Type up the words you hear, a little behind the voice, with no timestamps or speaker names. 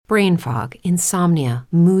brain fog, insomnia,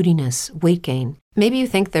 moodiness, weight gain. Maybe you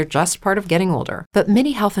think they're just part of getting older, but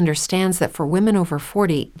MIDI Health understands that for women over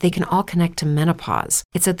 40, they can all connect to menopause.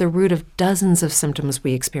 It's at the root of dozens of symptoms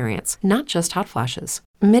we experience, not just hot flashes.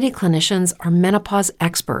 MIDI clinicians are menopause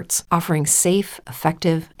experts, offering safe,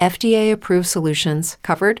 effective, FDA-approved solutions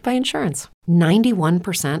covered by insurance.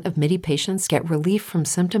 91% of MIDI patients get relief from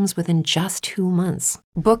symptoms within just 2 months.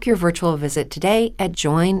 Book your virtual visit today at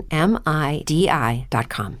joinmidi.com.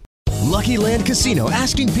 Lucky Land Casino,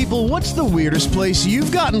 asking people, what's the weirdest place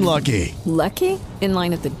you've gotten lucky? Lucky? In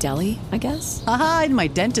line at the deli, I guess? Aha, in my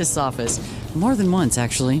dentist's office. More than once,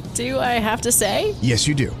 actually. Do I have to say? Yes,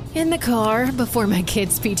 you do. In the car before my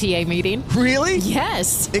kids' PTA meeting. Really?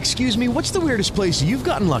 Yes. Excuse me, what's the weirdest place you've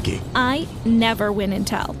gotten lucky? I never win and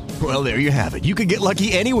tell. Well, there you have it. You can get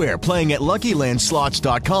lucky anywhere, playing at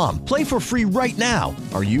LuckyLandSlots.com. Play for free right now.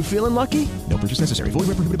 Are you feeling lucky? No purchase necessary. Void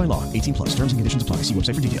where prohibited by law. 18 plus. Terms and conditions apply. See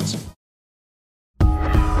website for details.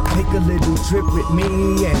 Take a little trip with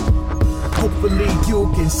me and hopefully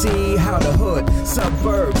you can see how the hood,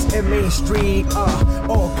 suburbs, and Main Street are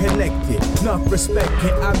all connected. Enough respect,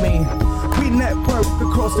 I mean, we network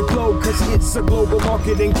across the globe cause it's a global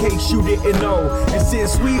market in case you didn't know. And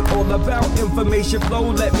since we all about information flow,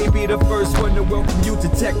 let me be the first one to welcome you to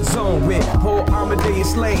Tech Zone with Paul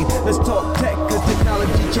Amadeus Lane. Let's talk tech cause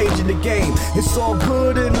technology changing the game. It's all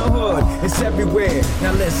good in the hood, it's everywhere.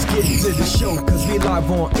 Now let's get to the show cause we live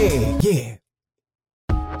on air, yeah.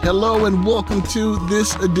 Hello and welcome to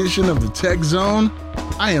this edition of the Tech Zone.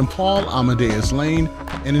 I am Paul Amadeus Lane,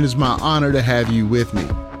 and it is my honor to have you with me.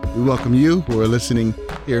 We welcome you who are listening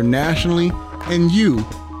here nationally and you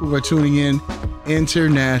who are tuning in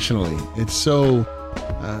internationally. It's so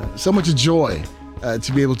much a joy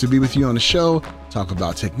to be able to be with you on the show, talk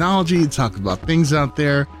about technology, talk about things out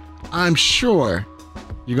there. I'm sure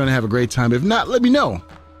you're going to have a great time. If not, let me know.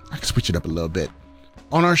 I can switch it up a little bit.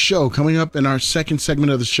 On our show, coming up in our second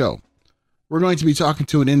segment of the show, we're going to be talking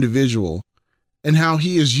to an individual and how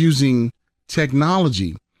he is using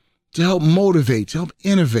technology to help motivate, to help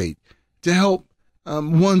innovate, to help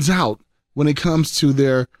ones out when it comes to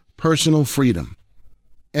their personal freedom,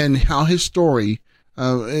 and how his story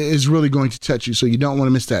is really going to touch you, so you don't want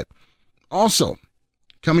to miss that. Also,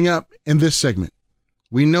 coming up in this segment,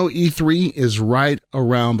 we know E3 is right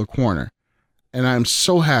around the corner. And I'm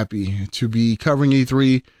so happy to be covering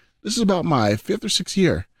E3. This is about my 5th or 6th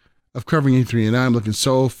year of covering E3, and I'm looking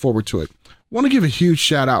so forward to it. I want to give a huge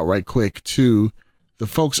shout out right quick to the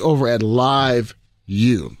folks over at Live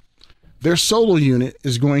U. Their solo unit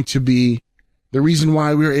is going to be the reason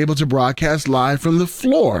why we were able to broadcast live from the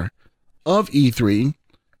floor of E3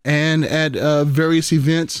 and at various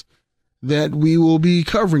events that we will be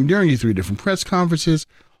covering during E3, different press conferences,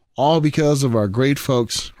 all because of our great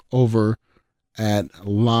folks over at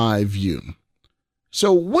Live U.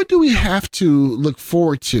 So what do we have to look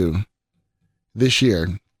forward to this year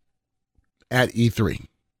at E3?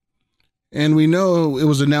 And we know it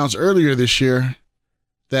was announced earlier this year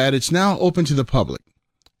that it's now open to the public,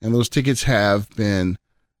 and those tickets have been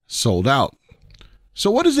sold out. So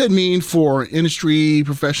what does that mean for industry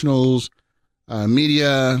professionals,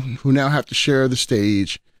 media, who now have to share the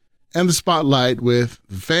stage and the spotlight with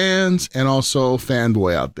fans and also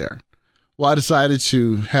fanboy out there? Well, I decided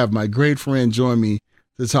to have my great friend join me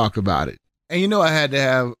to talk about it. And you know I had to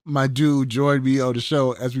have my dude join me on the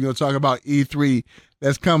show as we're going to talk about E3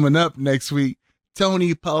 that's coming up next week.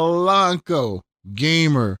 Tony Polanco,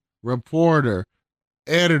 gamer, reporter,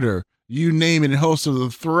 editor, you name it, and host of the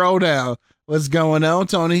Throwdown. What's going on,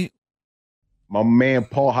 Tony? My man,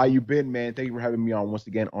 Paul, how you been, man? Thank you for having me on once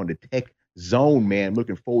again on the Tech Zone, man.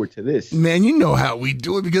 Looking forward to this. Man, you know how we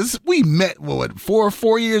do it because we met,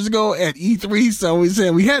 four years ago at E3. So we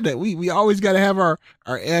said we had that. We always got to have our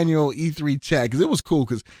annual E3 chat because it was cool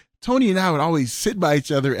because Tony and I would always sit by each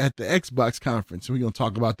other at the Xbox conference. And we're going to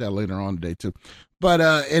talk about that later on today, too. But,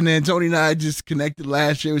 and then Tony and I just connected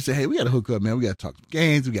last year. We said, hey, we got to hook up, man. We got to talk some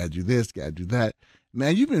games. We got to do this, got to do that.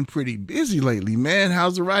 Man, you've been pretty busy lately, man.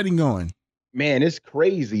 How's the writing going? Man, it's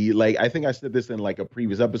crazy. Like, I think I said this in like a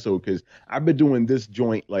previous episode because I've been doing this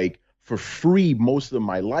joint like for free most of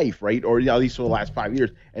my life, right? Or at least for the last 5 years.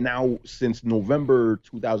 And now since November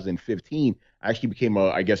 2015, I actually became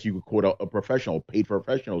I guess you could call it a professional, paid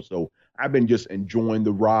professional. So I've been just enjoying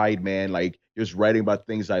the ride, man. Like just writing about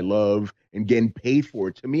things I love and getting paid for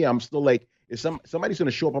it. To me, I'm still like, if somebody's going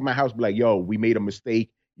to show up at my house and be like, yo, we made a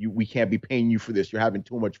mistake. We can't be paying you for this. You're having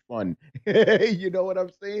too much fun. You know what I'm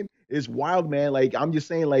saying? It's wild, man. Like, I'm just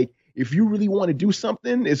saying, like, if you really want to do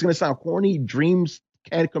something, it's going to sound corny. Dreams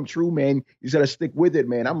can come true, man. You got to stick with it,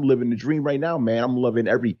 man. I'm living the dream right now, man. I'm loving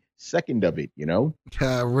every second of it, you know?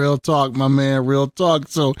 Real talk, my man, real talk.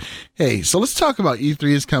 So, hey, so let's talk about E3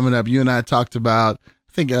 is coming up. You and I talked about,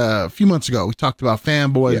 I think a few months ago, we talked about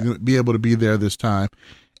fanboys going to be able to be there this time.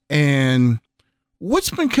 And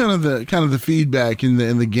what's been kind of the feedback in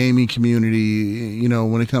the gaming community, you know,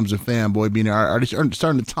 when it comes to fanboy being there? Are they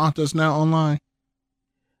starting to taunt us now online?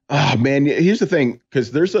 Oh man, here's the thing,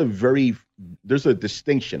 because there's a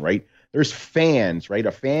distinction, right? There's fans, right?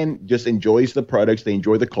 A fan just enjoys the products, they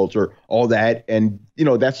enjoy the culture, all that, and you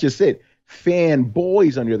know, that's just it.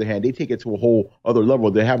 Fanboys, on the other hand, they take it to a whole other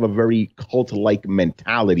level. They have a very cult-like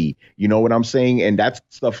mentality, you know what I'm saying? And that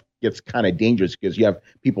stuff gets kind of dangerous because you have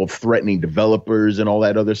people threatening developers and all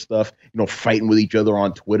that other stuff, you know, fighting with each other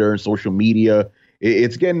on Twitter and social media.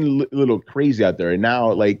 It's getting a little crazy out there. And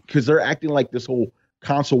now, like, because they're acting like this whole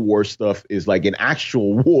console war stuff is like an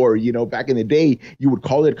actual war. You know, back in the day, you would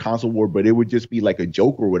call it console war, but it would just be like a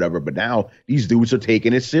joke or whatever. But now these dudes are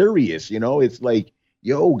taking it serious. You know, it's like,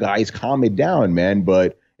 yo, guys, calm it down, man.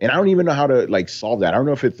 And I don't even know how to like solve that. I don't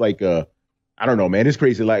know if it's like I don't know, man. It's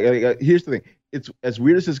crazy. Like here's the thing. It's as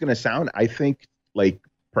weird as it's going to sound. I think like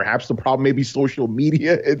perhaps the problem may be social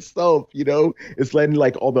media itself. You know, it's letting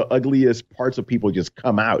like all the ugliest parts of people just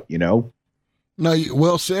come out, you know? No,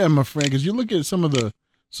 well said, my friend, because you look at some of the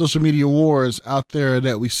social media wars out there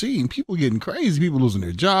that we see, and people getting crazy, people losing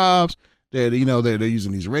their jobs, they're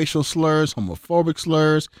using these racial slurs, homophobic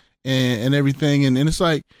slurs, and everything. And it's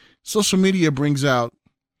like social media brings out,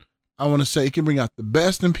 I want to say it can bring out the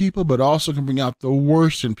best in people, but also can bring out the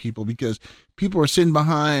worst in people, because people are sitting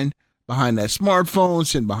behind that smartphone,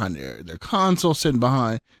 sitting behind their console, sitting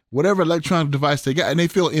behind whatever electronic device they got, and they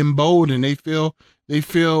feel emboldened, they feel,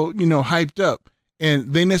 you know, hyped up.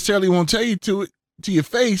 And they necessarily won't tell you to your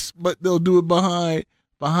face, but they'll do it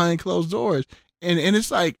behind closed doors. And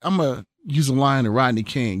it's like, I'm going to use a line of Rodney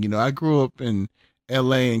King. You know, I grew up in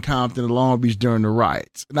L.A. and Compton and Long Beach during the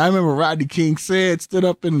riots. And I remember Rodney King stood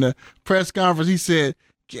up in the press conference, he said,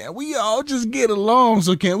 "Can we all just get along?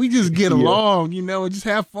 So can we just get along, you know, and just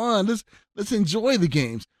have fun? Let's enjoy the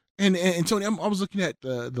games." And Tony, I was looking at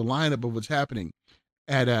the lineup of what's happening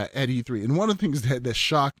at E3. And one of the things that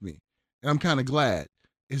shocked me, and I'm kind of glad,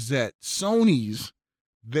 is that Sony's,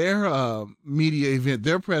 their media event,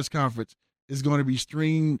 their press conference is going to be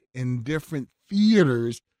streamed in different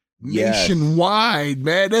theaters nationwide,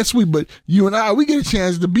 man. That's sweet. But you and I, we get a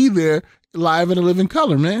chance to be there live in a living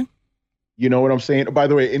color, man. You know what I'm saying? By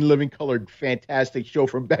the way, In Living Color, fantastic show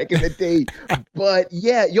from back in the day. But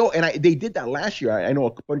yeah, they did that last year. I know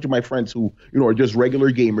a bunch of my friends who, you know, are just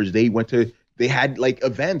regular gamers. They had like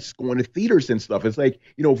events going to theaters and stuff. It's like,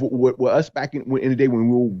 you know, for us back in the day when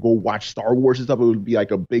we would go watch Star Wars and stuff, it would be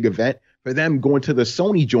like a big event. For them, going to the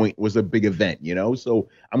Sony joint was a big event, you know? So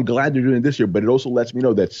I'm glad they're doing it this year, but it also lets me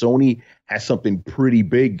know that Sony has something pretty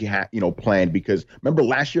big, you know, planned, because remember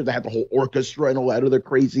last year they had the whole orchestra and all that other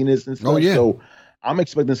craziness and stuff. Oh, yeah. So I'm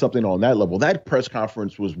expecting something on that level. That press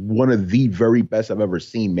conference was one of the very best I've ever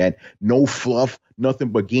seen, man. No fluff, nothing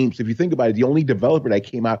but games. If you think about it, the only developer that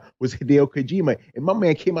came out was Hideo Kojima, and my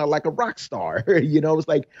man came out like a rock star. You know, it was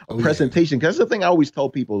like a presentation. Because that's the thing I always tell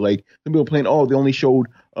people. Like, some people playing, they only showed,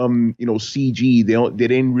 you know, CG. They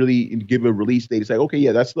didn't really give a release date. It's like, okay,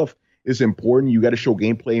 yeah, that stuff is important. You got to show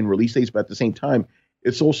gameplay and release dates, but at the same time,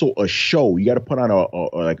 it's also a show. You got to put on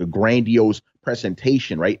a grandiose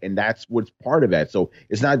presentation, right? And that's what's part of that. So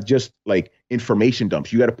it's not just like information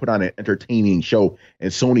dumps. You got to put on an entertaining show,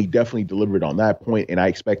 and Sony definitely delivered on that point. And I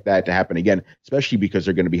expect that to happen again, especially because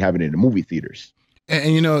they're going to be having it in the movie theaters.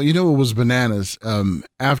 And you know what was bananas?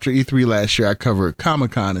 After E3 last year, I covered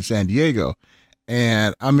Comic-Con in San Diego,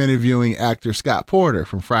 and I'm interviewing actor Scott Porter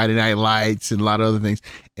from Friday Night Lights and a lot of other things.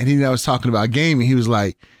 And he was talking about gaming. He was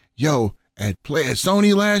like, "Yo, at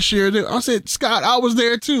Sony last year," I said, "Scott, I was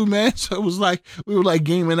there too, man." So it was like we were like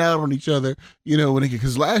gaming out on each other, you know,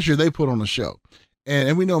 because last year they put on a show,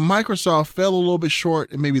 and we know Microsoft fell a little bit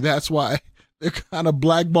short, and maybe that's why they're kind of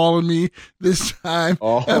blackballing me this time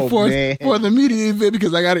for the media event,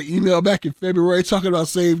 because I got an email back in February talking about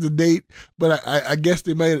save the date, but I guess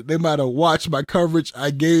they might have watched my coverage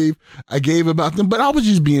I gave about them, but I was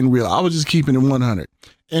just being real. I was just keeping it 100.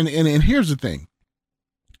 And here's the thing.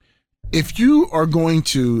 If you are going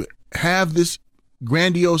to have this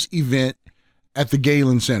grandiose event at the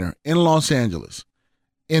Galen Center in Los Angeles,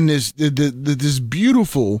 in this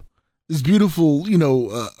beautiful, you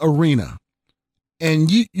know, arena,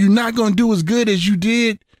 and you're not going to do as good as you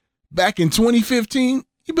did back in 2015,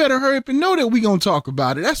 you better hurry up and know that we gonna talk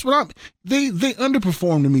about it. That's what they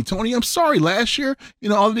underperformed to me, Tony. I'm sorry. Last year,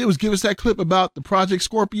 all they did was give us that clip about the Project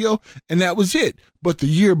Scorpio, and that was it. But the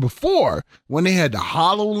year before, when they had the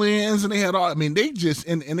HoloLens and they had all, they just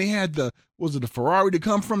and they had the Ferrari to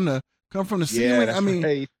come from the ceiling.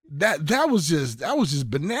 Right. that was just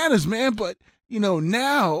bananas, man. But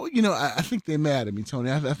now, I think they're mad at me,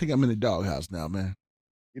 Tony. I think I'm in the doghouse now, man.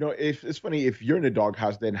 It's funny, if you're in the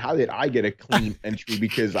doghouse, then how did I get a clean entry?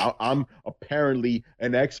 Because I'm apparently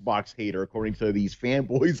an Xbox hater, according to these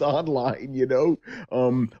fanboys online,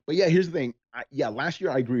 But yeah, here's the thing. Last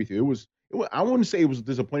year I agree with you. I wouldn't say it was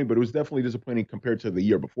disappointing, but it was definitely disappointing compared to the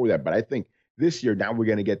year before that. But I think this year, now we're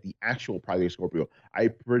going to get the actual Project Scorpio. I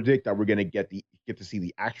predict that we're going to get to see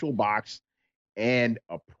the actual box and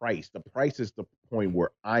a price. The price is the point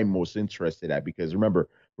where I'm most interested at, because remember,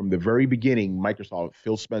 from the very beginning, Microsoft,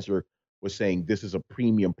 Phil Spencer was saying this is a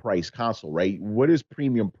premium price console, right? What is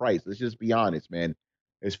premium price? Let's just be honest, man.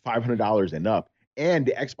 It's $500 and up. And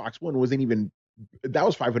the Xbox One that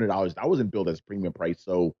was $500. That wasn't billed as premium price.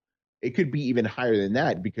 So it could be even higher than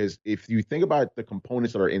that, because if you think about the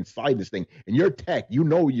components that are inside this thing, and you're tech,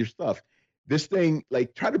 your stuff, this thing,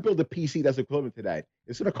 try to build a PC that's equivalent to that.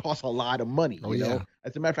 It's going to cost a lot of money. Know.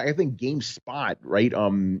 As a matter of fact, I think GameSpot, right?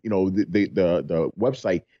 The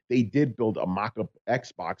website, they did build a mock-up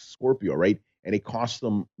Xbox Scorpio, right? And it cost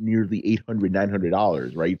them nearly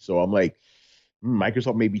 $900, right? So I'm like,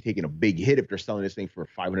 Microsoft may be taking a big hit if they're selling this thing for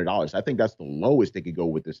 $500. I think that's the lowest they could go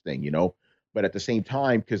with this thing, But at the same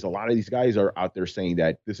time, because a lot of these guys are out there saying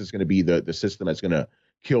that this is going to be the system that's going to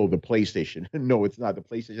kill the PlayStation. No, it's not. The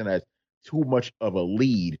PlayStation has too much of a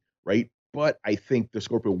lead, right? But I think the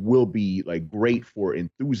Scorpio will be great for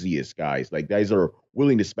enthusiast guys, guys are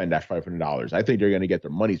willing to spend that $500. I think they're going to get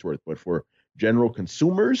their money's worth. But for general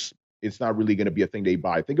consumers, it's not really going to be a thing they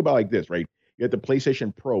buy. Think about it like this, right? You have the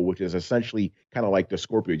PlayStation Pro, which is essentially kind of like the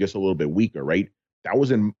Scorpio, just a little bit weaker, right? That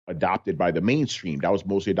wasn't adopted by the mainstream. That was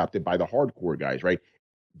mostly adopted by the hardcore guys, right?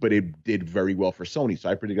 But it did very well for Sony. So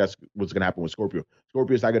I predict that's what's going to happen with Scorpio.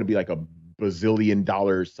 Scorpio is not going to be like a bazillion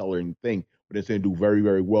dollar selling thing, but it's going to do very,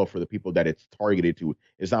 very well for the people that it's targeted to.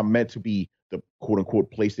 It's not meant to be the quote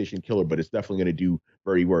unquote PlayStation killer, but it's definitely going to do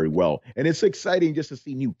very, very well. And it's exciting just to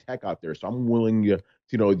see new tech out there. So I'm willing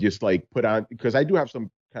to, just put on, because I do have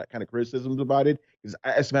some kind of criticisms about it. Because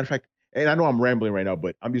as a matter of fact, and I know I'm rambling right now,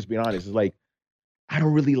 but I'm just being honest. It's I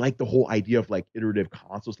don't really like the whole idea of iterative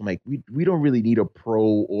consoles. I'm we don't really need a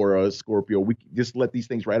Pro or a Scorpio. We can just let these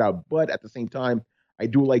things ride out. But at the same time, I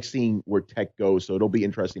do like seeing where tech goes. So it'll be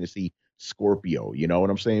interesting to see Scorpio. You know what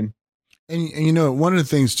I'm saying? And one of the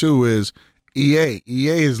things too is EA.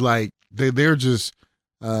 EA is they're just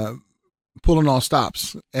pulling all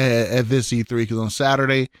stops at this E3, because on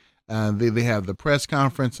Saturday they have the press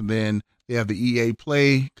conference, and then they have the EA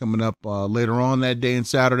Play coming up later on that day, and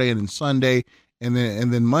Saturday, and then Sunday. And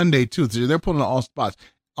then Monday too. So they're pulling all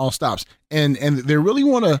stops, and they really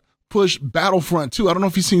want to push Battlefront 2. I don't know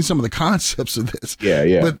if you've seen some of the concepts of this.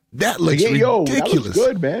 Yeah. But that looks ridiculous. That looks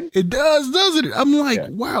good, man. It does, doesn't it?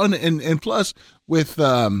 I'm wow. And plus with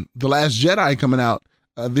The Last Jedi coming out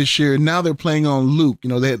this year, now they're playing on Luke.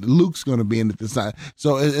 Luke's going to be in it this time,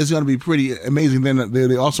 so it's going to be pretty amazing. Then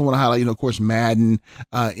they also want to highlight, of course, Madden,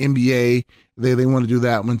 NBA. They want to do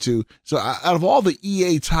that one too. So out of all the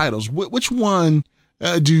EA titles, which one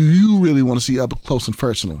do you really want to see up close and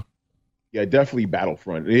personal? Yeah, definitely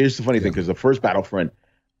Battlefront. Here's the funny thing, because the first Battlefront,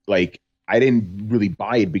 I didn't really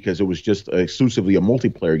buy it because it was just exclusively a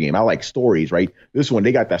multiplayer game. I like stories, right? This one,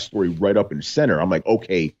 they got that story right up in the center. I'm like,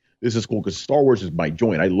 okay, this is cool, because Star Wars is my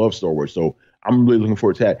joint. I love Star Wars, so I'm really looking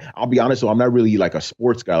forward to that. I'll be honest, though, I'm not really a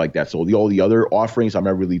sports guy like that. So all the other offerings, I'm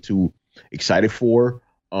not really too excited for.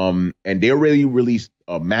 And they already released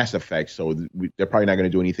Mass Effect, so they're probably not going to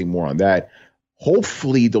do anything more on that.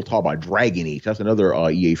 Hopefully, they'll talk about Dragon Age. That's another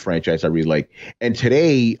EA franchise I really like. And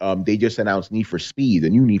today, they just announced Need for Speed, the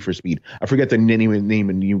new Need for Speed. I forget the name of the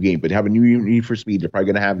new game, but they have a new Need for Speed. They're probably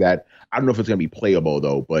going to have that. I don't know if it's going to be playable,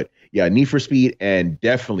 though. But yeah, Need for Speed and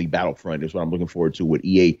definitely Battlefront is what I'm looking forward to with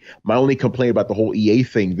EA. My only complaint about the whole EA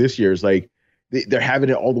thing this year is they're having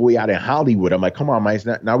it all the way out in Hollywood. I'm like, come on, man.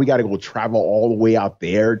 Now we got to go travel all the way out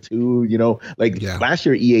there too. Last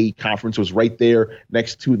year EA conference was right there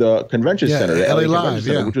next to the convention center, the LA Convention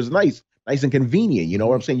Center, which was nice and convenient. You know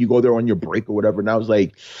what I'm saying? You go there on your break or whatever. And I was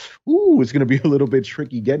like, ooh, it's going to be a little bit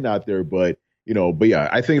tricky getting out there. But yeah,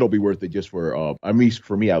 I think it'll be worth it just for,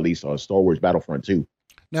 for me at least, Star Wars Battlefront 2.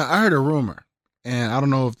 Now, I heard a rumor, and I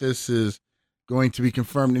don't know if this is going to be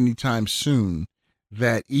confirmed anytime soon,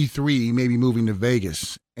 that E3 may be moving to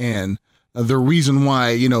Vegas, and the reason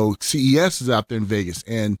why, CES is out there in Vegas,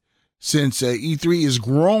 and since E3 is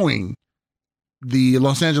growing, the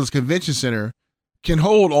Los Angeles Convention Center can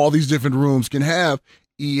hold all these different rooms, can have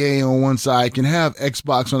EA on one side, can have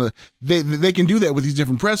Xbox on the. They can do that with these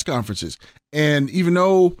different press conferences. And even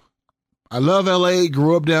though I love LA,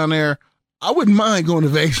 grew up down there, I wouldn't mind going to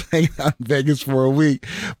Vegas, hanging out in Vegas for a week.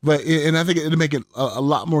 And I think it'll make it a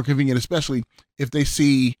lot more convenient, especially if they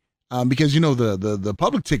see, because the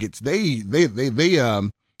public tickets they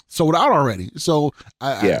sold out already. So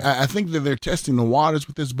I think that they're testing the waters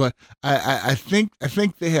with this, but I think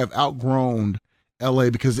they have outgrown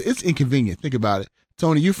LA because it's inconvenient. Think about it,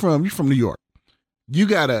 Tony. You're from New York. You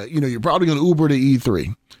gotta, you're probably gonna Uber to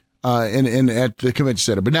E3, and at the convention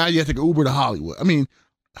center. But now you have to go Uber to Hollywood. I mean,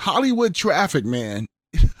 Hollywood traffic, man.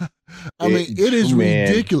 It is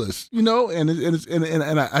ridiculous,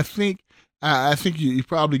 and I think you're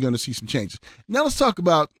probably going to see some changes. Now let's talk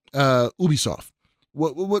about Ubisoft.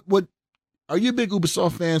 What are you a big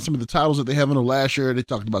Ubisoft fan? Some of the titles that they have in the last year, they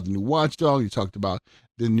talked about the new Watch Dogs, you talked about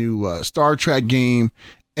the new Star Trek game,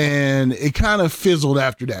 and it kind of fizzled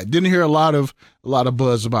after that. Didn't hear a lot of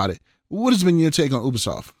buzz about it. What has been your take on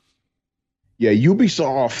Ubisoft? Yeah,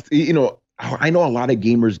 Ubisoft, I know a lot of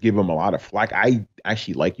gamers give them a lot of flack. I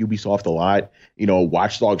actually like Ubisoft a lot.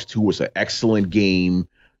 Watch Dogs 2 was an excellent game.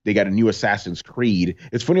 They got a new Assassin's Creed.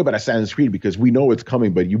 It's funny about Assassin's Creed because we know it's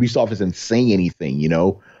coming, but Ubisoft isn't saying anything,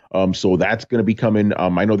 So that's going to be coming.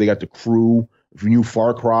 I know they got The Crew, new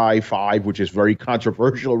Far Cry 5, which is very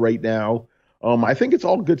controversial right now. I think it's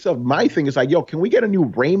all good stuff. My thing is like, yo, can we get a new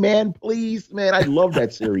Rayman, please? Man, I love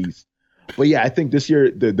that series. But yeah, I think this year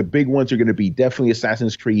the big ones are going to be definitely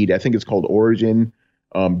Assassin's Creed. I think it's called Origin.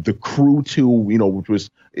 The Crew 2, which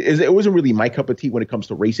it wasn't really my cup of tea when it comes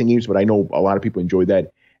to racing games, but I know a lot of people enjoyed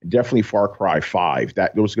that. Definitely Far Cry 5.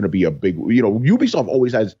 That was going to be a big, Ubisoft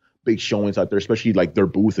always has big showings out there, especially like their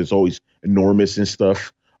booth is always enormous and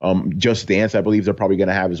stuff. Just Dance, I believe they're probably going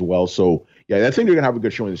to have as well. So yeah, I think they're going to have a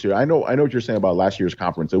good showing this year. I know what you're saying about last year's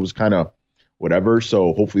conference. It was kind of whatever.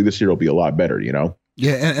 So hopefully this year will be a lot better,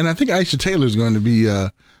 Yeah, and I think Aisha Taylor is going to be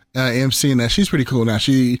emceeing that. She's pretty cool now.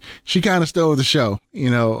 She kind of stole the show,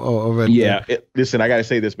 over listen, I got to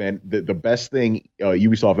say this, man. The best thing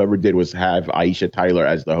Ubisoft ever did was have Aisha Tyler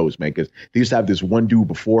as the host, man, because they used to have this one dude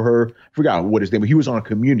before her. I forgot what his name was. He was on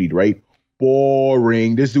Community, right?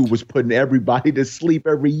 Boring. This dude was putting everybody to sleep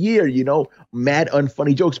every year, mad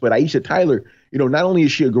unfunny jokes. But Aisha Tyler, not only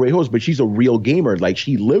is she a great host, but she's a real gamer. Like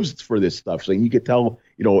she lives for this stuff. So you could tell,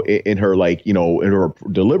 in her in her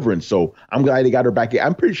deliverance. So I'm glad they got her back.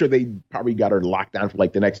 I'm pretty sure they probably got her locked down for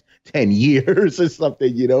like the next 10 years or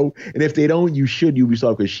something, And if they don't, you should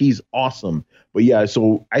Ubisoft because she's awesome. But yeah,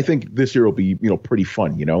 so I think this year will be, pretty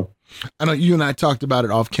fun, I know you and I talked about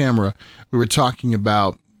it off camera. We were talking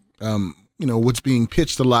about, what's being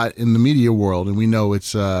pitched a lot in the media world, and we know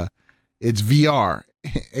it's VR, AR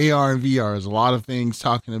and VR. There's a lot of things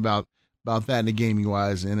talking about that in the gaming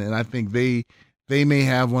wise, and I think they may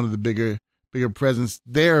have one of the bigger presence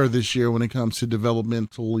there this year when it comes to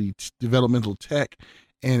developmental tech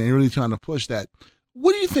and really trying to push that.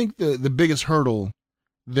 What do you think the biggest hurdle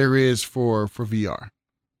there is for VR?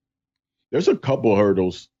 There's a couple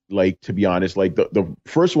hurdles, like, to be honest. Like the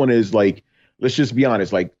first one is like, let's just be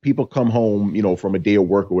honest, like people come home, from a day of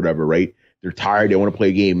work or whatever, right? They're tired. They want to play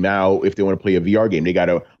a game. Now, if they want to play a VR game, they got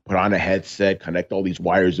to put on a headset, connect all these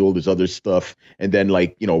wires, all this other stuff, and then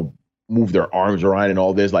move their arms around and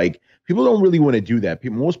all this. Like people don't really want to do that.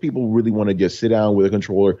 Most people really want to just sit down with a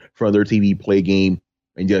controller in front of their TV, play a game,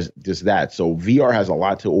 and just that. So VR has a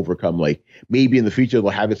lot to overcome. Like maybe in the future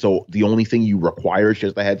they'll have it so the only thing you require is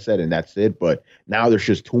just a headset and that's it. But now there's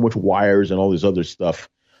just too much wires and all this other stuff.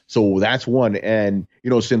 So that's one. And,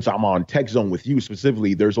 since I'm on Tech Zone with you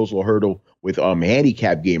specifically, there's also a hurdle with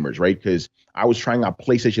handicap gamers, right? Because I was trying out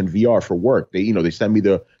PlayStation VR for work. They sent me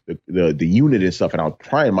the unit and stuff, and I was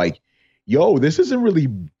trying, like, yo, this isn't really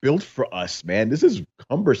built for us, man. This is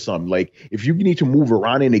cumbersome. Like, if you need to move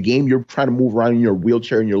around in a game, you're trying to move around in your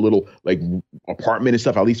wheelchair in your little apartment and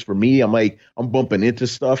stuff. At least for me, I'm bumping into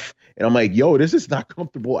stuff, and I'm like, yo, this is not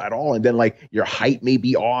comfortable at all. And then your height may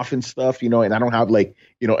be off and stuff, and I don't have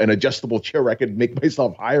an adjustable chair where I could make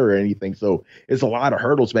myself higher or anything. So it's a lot of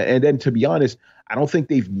hurdles, man. And then to be honest, I don't think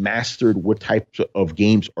they've mastered what types of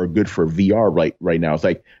games are good for VR right now. It's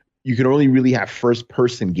like, you can only really have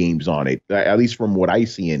first-person games on it, at least from what I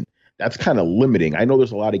see, and that's kind of limiting. I know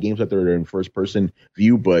there's a lot of games out there that are in first-person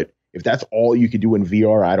view, but if that's all you could do in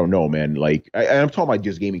VR, I don't know, man. Like, I'm talking about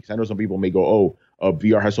just gaming, because I know some people may go,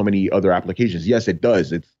 VR has so many other applications. Yes, it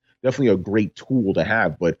does. It's definitely a great tool to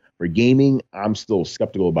have, but for gaming, I'm still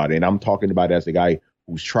skeptical about it, and I'm talking about it as a guy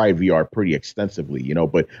who's tried VR pretty extensively,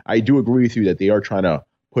 But I do agree with you that they are trying to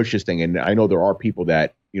push this thing. And I know there are people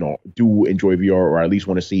that, do enjoy VR or at least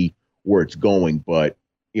want to see where it's going. But,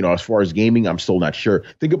 as far as gaming, I'm still not sure.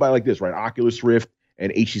 Think about it like this, right? Oculus Rift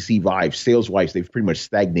and HTC Vive, sales-wise, they've pretty much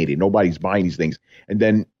stagnated. Nobody's buying these things. And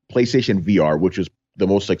then PlayStation VR, which is the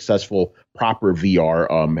most successful proper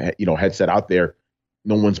VR, headset out there,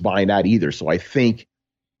 no one's buying that either. So I think,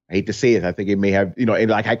 I hate to say it, I think it may have, and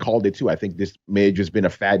like I called it too, I think this may have just been a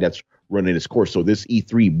fad that's running its course. So this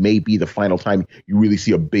E3 may be the final time you really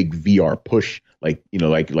see a big VR push, like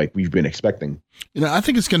we've been expecting. I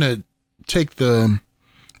think it's going to take the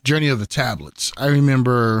journey of the tablets. I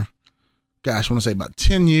remember, I want to say about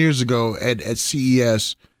 10 years ago at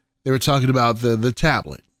CES, they were talking about the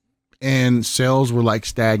tablet, and sales were like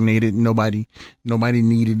stagnated. Nobody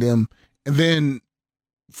needed them. And then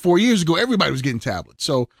 4 years ago, everybody was getting tablets.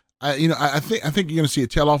 So I think you're going to see a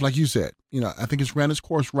tail off, like you said. I think it's ran its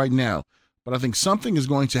course right now, but I think something is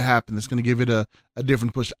going to happen that's going to give it a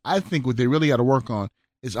different push. I think what they really got to work on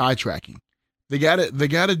is eye tracking. They got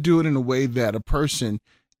to do it in a way that a person,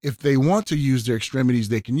 if they want to use their extremities,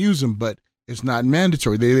 they can use them, but it's not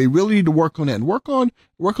mandatory. They really need to work on that and work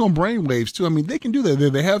on brain waves too. I mean, they can do that.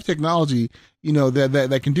 They have technology,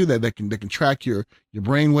 that can do that. That can track your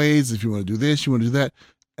brain waves. If you want to do this, you want to do that.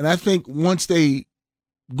 And I think once they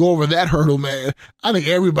go over that hurdle, man, I think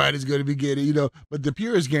everybody's going to be getting, but the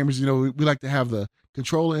purist gamers, we like to have the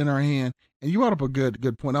controller in our hand. And you brought up a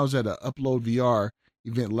good point. I was at an Upload VR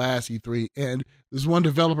event last E3, and this one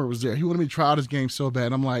developer was there. He wanted me to try out his game so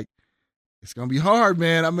bad. I'm like, it's going to be hard,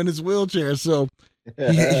 man. I'm in this wheelchair. So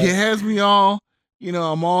he has me all,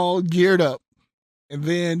 I'm all geared up. And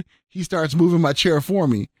then he starts moving my chair for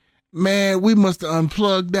me. Man, we must have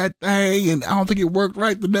unplugged that thing, and I don't think it worked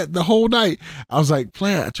right the whole night. I was like,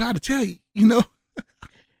 player, I tried to tell you,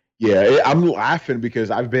 Yeah, I'm laughing because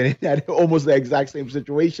I've been in that almost the exact same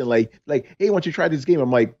situation. Like, hey, why don't you try this game?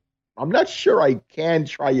 I'm like, I'm not sure I can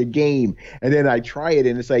try your game. And then I try it,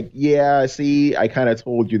 and it's like, yeah, see, I kind of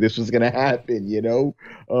told you this was going to happen,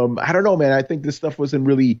 I don't know, man. I think this stuff wasn't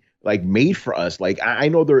really, like, made for us. Like, I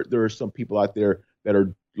know there are some people out there that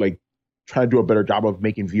are, like, trying to do a better job of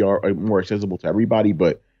making VR more accessible to everybody,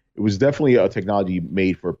 but it was definitely a technology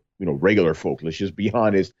made for regular folk. Let's just be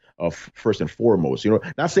honest, first and foremost.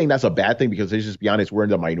 Not saying that's a bad thing, because let's just be honest, we're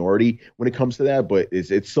in the minority when it comes to that, but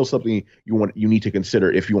it's still something you need to consider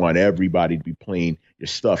if you want everybody to be playing your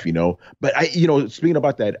stuff. But I speaking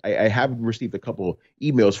about that, I have received a couple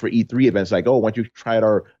emails for E3 events like, oh, why don't you try out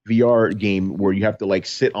our VR game where you have to like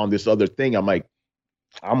sit on this other thing? I'm like,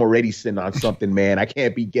 I'm already sitting on something, man. I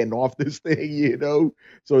can't be getting off this thing,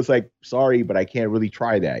 So it's like, sorry, but I can't really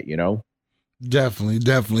try that,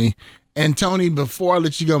 Definitely. And Tony, before I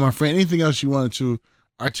let you go, my friend, anything else you wanted to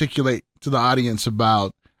articulate to the audience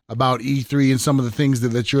about E3 and some of the things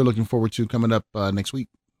that you're looking forward to coming up next week?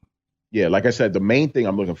 Yeah, like I said, the main thing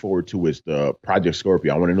I'm looking forward to is the Project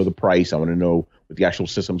Scorpio. I want to know the price. I want to know what the actual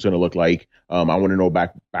system's going to look like. I want to know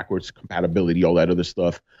backwards compatibility, all that other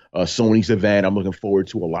stuff. Sony's event, I'm looking forward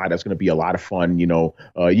to a lot. That's going to be a lot of fun. You know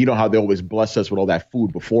how they always bless us with all that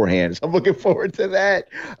food beforehand. So I'm looking forward to that.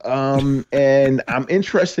 And I'm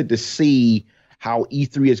interested to see how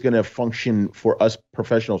E3 is going to function for us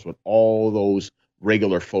professionals with all those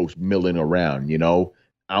regular folks milling around,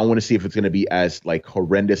 I want to see if it's going to be as like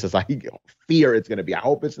horrendous as I fear it's going to be. I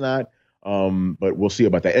hope it's not, but we'll see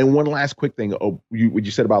about that. And one last quick thing, what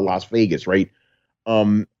you said about Las Vegas, right?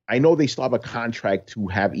 I know they still have a contract to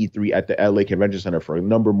have E3 at the LA Convention Center for a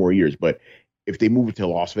number more years, but if they move it to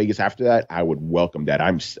Las Vegas after that, I would welcome that.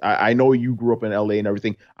 I know you grew up in LA and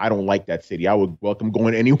everything. I don't like that city. I would welcome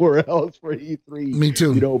going anywhere else for E3. Me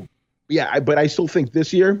too. Yeah, but I still think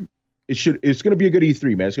this year, it's going to be a good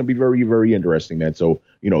E3, man. It's going to be very, very interesting, man. So,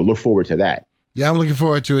 look forward to that. Yeah, I'm looking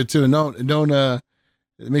forward to it too. And don't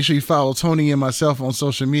make sure you follow Tony and myself on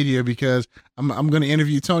social media, because I'm going to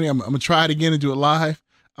interview Tony. I'm going to try it again and do it live.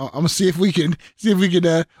 I'm going to see if we can do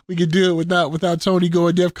it without Tony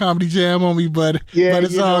going Def Comedy Jam on me, but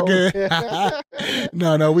it's all good.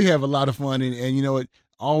 No, we have a lot of fun, and you know what?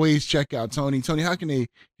 Always check out Tony. Tony, how can they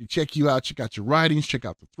check you out? Check out your writings, check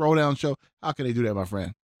out the Throwdown Show. How can they do that, my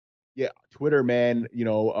friend? Yeah, Twitter, man,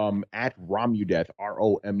 at Romudeth,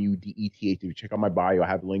 ROMUDETH. If you check out my bio, I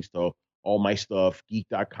have links to all my stuff,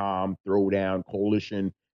 geek.com, Throwdown,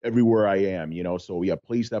 Coalition, everywhere I am, So, yeah,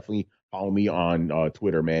 please definitely follow me on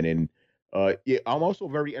Twitter, man. And yeah, I'm also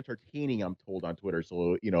very entertaining, I'm told, on Twitter.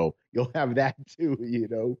 So, you'll have that too,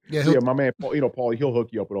 Yeah, so, yeah, my man, Paul, he'll hook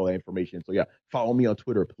you up with all that information. So, yeah, follow me on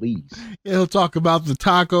Twitter, please. Yeah, he'll talk about the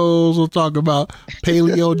tacos. He'll talk about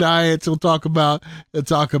paleo diets. He'll talk about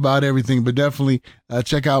everything. But definitely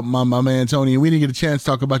check out my man, Tony. And we didn't get a chance to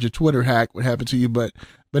talk about your Twitter hack, what happened to you. But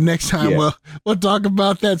But next time we'll talk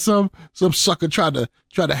about that. Some sucker tried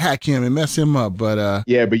to hack him and mess him up. But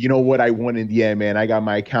but you know what? I won in the end, man. I got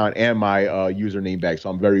my account and my username back, so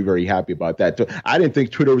I'm very, very happy about that. So I didn't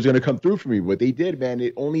think Twitter was gonna come through for me, but they did, man.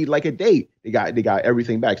 It only like a day. They got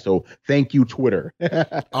everything back. So thank you, Twitter.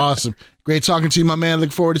 Awesome, great talking to you, my man.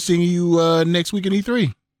 Look forward to seeing you next week in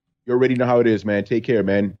E3. You already know how it is, man. Take care,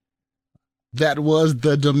 man. That was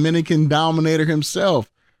the Dominican Dominator himself,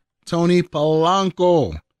 Tony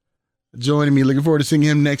Polanco, joining me. Looking forward to seeing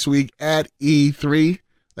him next week at E3.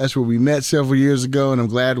 That's where we met several years ago, and I'm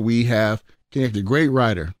glad we have connected. Great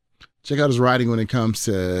writer. Check out his writing when it comes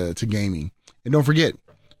to gaming. And don't forget,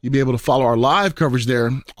 you'll be able to follow our live coverage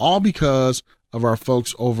there, all because of our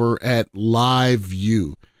folks over at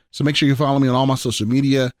LiveView. So make sure you follow me on all my social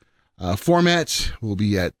media formats. We'll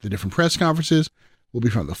be at the different press conferences. We'll be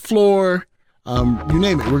from the floor. You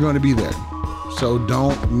name it, we're going to be there. So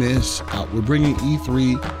don't miss out. We're bringing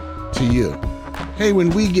E3 to you. Hey,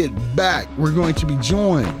 when we get back, we're going to be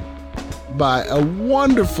joined by a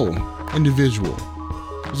wonderful individual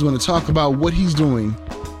who's going to talk about what he's doing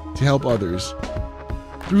to help others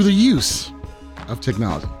through the use of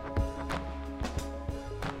technology.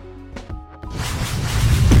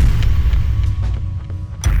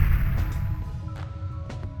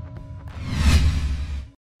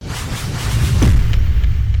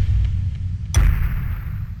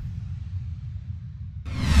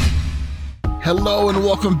 Hello and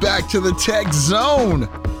welcome back to the Tech Zone.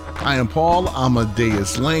 I am Paul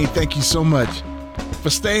Amadeus Lane. Thank you so much for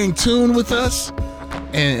staying tuned with us.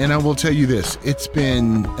 And I will tell you this, it's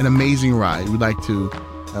been an amazing ride. We'd like to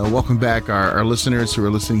welcome back our listeners who are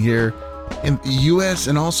listening here in the U.S.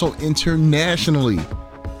 and also internationally.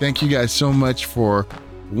 Thank you guys so much for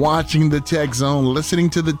watching the Tech Zone, listening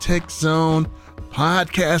to the Tech Zone,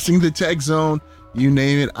 podcasting the Tech Zone, you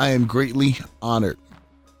name it. I am greatly honored.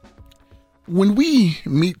 When we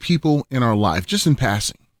meet people in our life, just in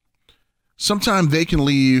passing, sometimes they can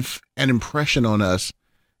leave an impression on us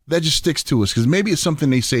that just sticks to us because maybe it's something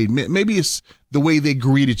they say, maybe it's the way they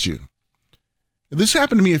greeted you. This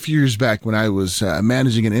happened to me a few years back when I was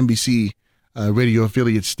managing an NBC radio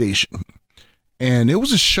affiliate station. And it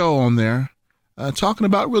was a show on there talking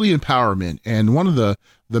about really empowerment. And one of the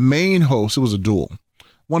main hosts, it was a duel.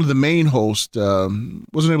 One of the main hosts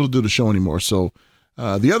wasn't able to do the show anymore. So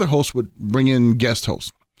the other host would bring in guest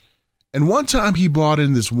hosts. And one time he brought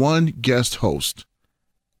in this one guest host.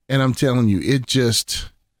 And I'm telling you, it just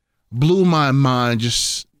blew my mind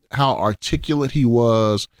just how articulate he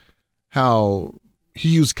was, how he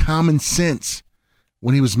used common sense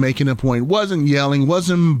when he was making a point. Wasn't yelling,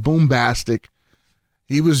 wasn't bombastic.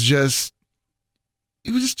 He was just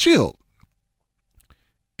chilled.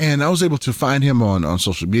 And I was able to find him on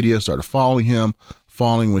social media, started following him,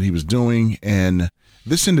 following what he was doing. And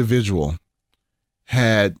this individual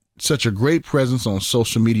had such a great presence on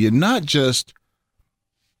social media, not just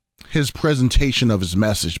his presentation of his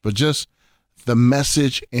message, but just the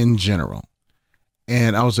message in general.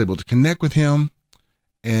 And I was able to connect with him,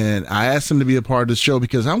 and I asked him to be a part of the show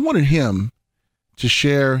because I wanted him to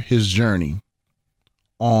share his journey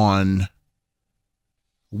on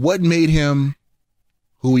what made him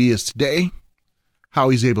who he is today, how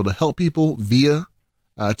he's able to help people via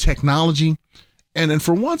technology. And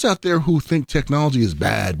for ones out there who think technology is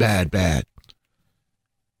bad,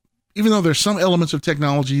 even though there's some elements of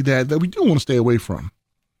technology that we do want to stay away from.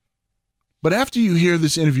 But after you hear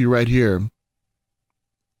this interview right here,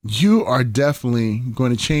 you are definitely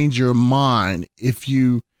going to change your mind if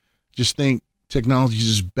you just think technology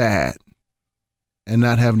is just bad and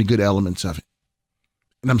not have any good elements of it.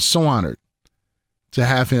 And I'm so honored to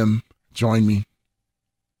have him join me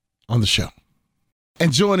on the show.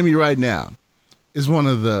 And joining me right now is one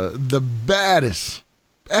of the baddest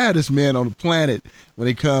men on the planet when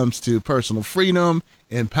it comes to personal freedom,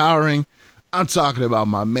 empowering. I'm talking about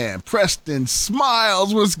my man, Preston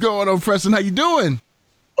Smiles. What's going on, Preston? How you doing?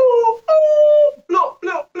 Blop,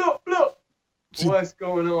 blop, blop, blop. What's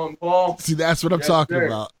going on, Paul? See, that's what I'm talking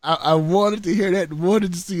about. I wanted to hear that,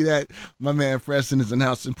 wanted to see that. My man, Preston, is in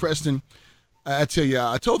house. And Preston, I tell you,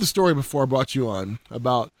 I told the story before I brought you on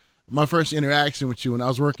about my first interaction with you when I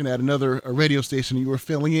was working at another radio station and you were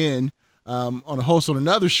filling in on a host on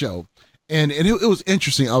another show. And it was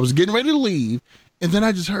interesting. I was getting ready to leave, and then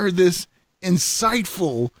I just heard this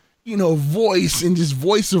insightful, voice and just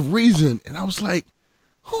voice of reason. And I was like,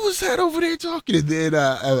 who was that over there talking? And then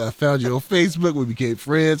I found you on Facebook. We became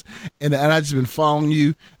friends, and I've just been following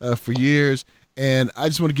you for years. And I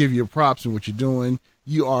just want to give you props in what you're doing.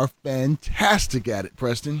 You are fantastic at it,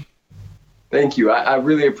 Preston. Thank you. I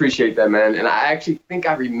really appreciate that, man. And I actually think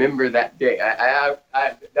I remember that day. That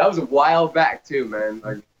was a while back too, man.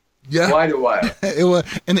 Like, Yeah. quite a while. It was,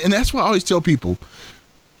 and that's why I always tell people,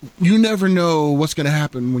 you never know what's going to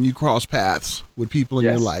happen when you cross paths with people in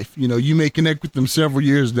your life. You know, you may connect with them several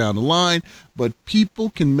years down the line, but people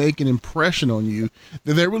can make an impression on you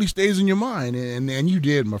that really stays in your mind. And you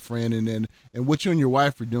did, my friend. And what you and your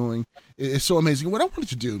wife are doing is so amazing. What I wanted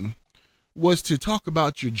to do was to talk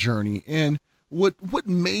about your journey and what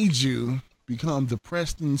made you become the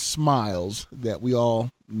Preston Smiles that we all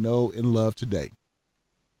know and love today.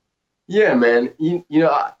 Yeah, man. You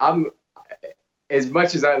know, I'm, as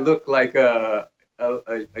much as I look like a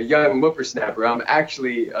young whippersnapper, I'm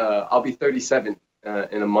actually, I'll be 37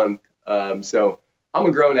 in a month. So I'm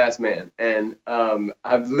a grown ass man, and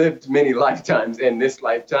I've lived many lifetimes in this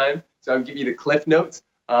lifetime. So I'll give you the cliff notes.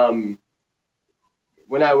 When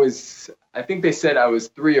I think they said I was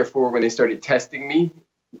 3 or 4 when they started testing me,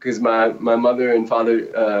 because my mother and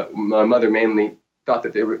father, my mother mainly, thought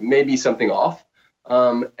that there may be something off.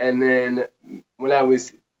 And then when I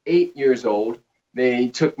was 8 years old, they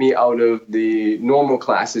took me out of the normal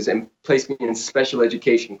classes and placed me in special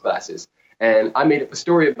education classes. And I made up a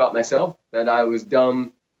story about myself, that I was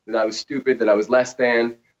dumb, that I was stupid, that I was less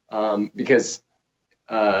than, because,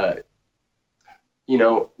 you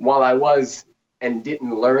know, while I was and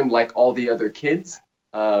didn't learn like all the other kids,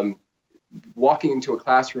 walking into a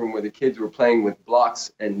classroom where the kids were playing with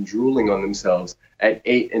blocks and drooling on themselves at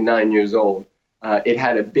 8 and 9 years old, it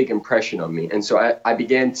had a big impression on me. And so I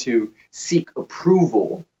began to seek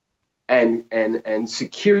approval and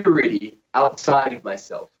security outside of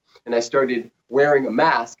myself. And I started wearing a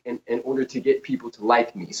mask in order to get people to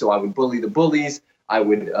like me. So I would bully the bullies. I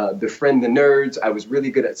would befriend the nerds. I was really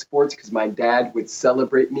good at sports because my dad would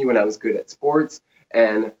celebrate me when I was good at sports.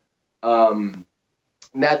 And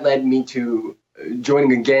that led me to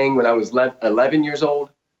joining a gang when I was 11 years old.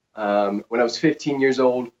 When I was 15 years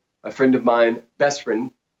old, a friend of mine, best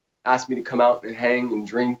friend, asked me to come out and hang and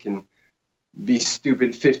drink and be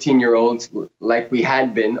stupid 15-year-olds like we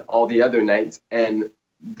had been all the other nights. And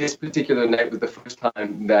this particular night was the first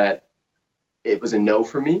time that it was a no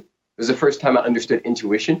for me. It was the first time I understood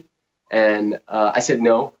intuition. And I said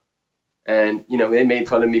no. And, you know, they made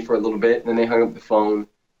fun of me for a little bit, and then they hung up the phone.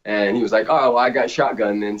 And he was like, oh, well, I got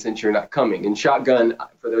shotgun then since you're not coming. And shotgun,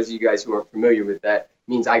 for those of you guys who aren't familiar with that,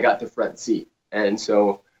 means I got the front seat. And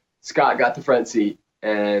so Scott got the front seat.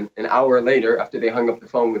 And an hour later, after they hung up the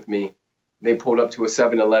phone with me, they pulled up to a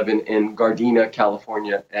 7-Eleven in Gardena,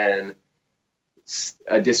 California. And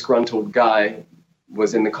a disgruntled guy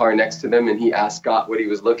was in the car next to them. And he asked Scott what he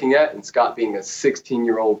was looking at. And Scott, being a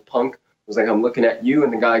 16-year-old punk, was like, I'm looking at you.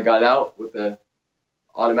 And the guy got out with an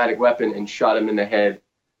automatic weapon and shot him in the head.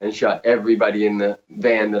 And shot everybody in the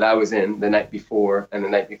van that I was in the night before and the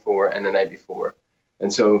night before and the night before.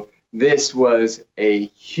 And so this was a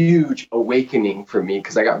huge awakening for me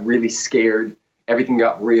because I got really scared. Everything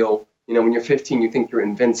got real. You know, when you're 15, you think you're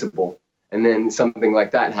invincible. And then something like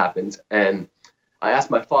that happens. And I asked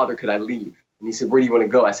my father, could I leave? And he said, where do you want to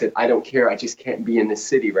go? I said, I don't care. I just can't be in this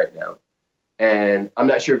city right now. And I'm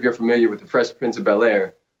not sure if you're familiar with the Fresh Prince of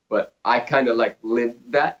Bel-Air, but I kind of like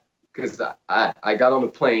lived that. Because I got on a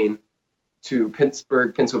plane to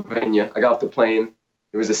Pittsburgh, Pennsylvania. I got off the plane.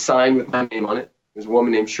 There was a sign with my name on it. There was a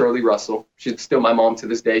woman named Shirley Russell. She's still my mom to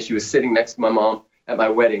this day. She was sitting next to my mom at my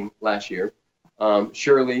wedding last year.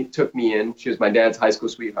 Shirley took me in. She was my dad's high school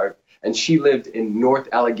sweetheart. And she lived in North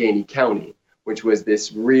Allegheny County, which was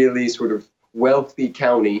this really sort of wealthy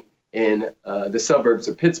county in the suburbs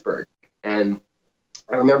of Pittsburgh. And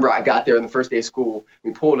I remember I got there on the first day of school.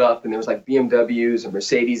 We pulled up and there was like BMWs and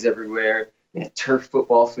Mercedes everywhere. They had turf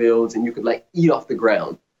football fields and you could like eat off the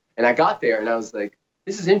ground. And I got there and I was like,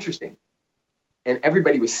 this is interesting. And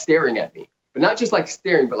everybody was staring at me, but not just like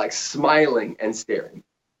staring, but like smiling and staring.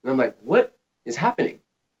 And I'm like, what is happening?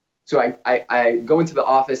 So I go into the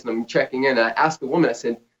office and I'm checking in and I asked the woman, I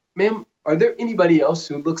said, ma'am, are there anybody else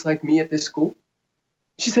who looks like me at this school?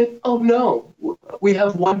 She said, oh no, we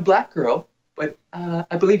have one black girl. But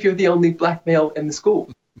I believe you're the only black male in the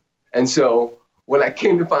school. And so what I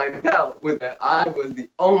came to find out was that I was the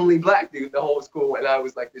only black dude in the whole school. And I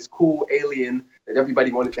was like this cool alien that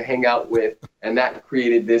everybody wanted to hang out with. And that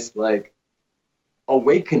created this like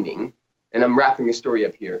awakening. And I'm wrapping a story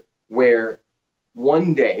up here where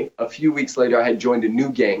one day, a few weeks later, I had joined a new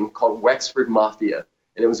gang called Wexford Mafia.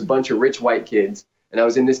 And it was a bunch of rich white kids. And I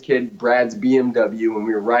was in this kid, Brad's BMW, and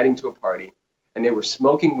we were riding to a party. And they were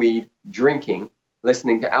smoking weed, drinking,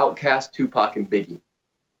 listening to Outkast, Tupac, and Biggie.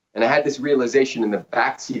 And I had this realization in the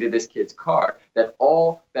backseat of this kid's car that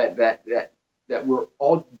all that we're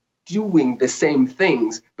all doing the same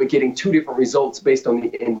things, but getting two different results based on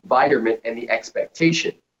the environment and the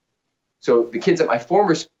expectation. So the kids at my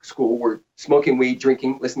former school were smoking weed,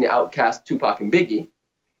 drinking, listening to Outkast, Tupac, and Biggie.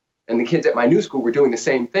 And the kids at my new school were doing the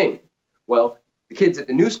same thing. Well, the kids at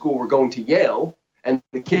the new school were going to Yale, and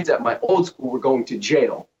the kids at my old school were going to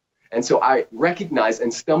jail. And so I recognized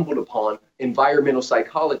and stumbled upon environmental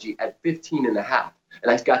psychology at 15 and a half. And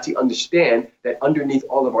I got to understand that underneath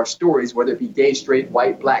all of our stories, whether it be gay, straight,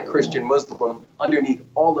 white, black, Christian, Muslim, underneath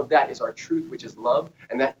all of that is our truth, which is love.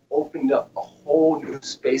 And that opened up a whole new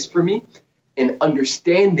space for me in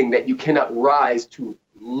understanding that you cannot rise to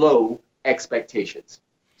low expectations.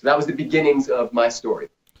 So that was the beginnings of my story.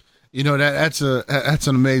 You know, that's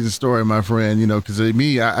an amazing story, my friend, you know, because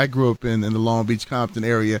I grew up in the Long Beach, Compton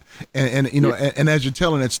area. And you know, and as you're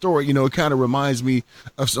telling that story, you know, it kind of reminds me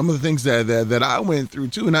of some of the things that I went through,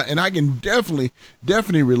 too. And I can definitely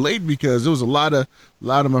relate, because there was a lot of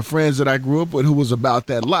my friends that I grew up with who was about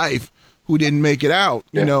that life, who didn't make it out,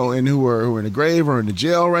 you know, and who are in the grave or in the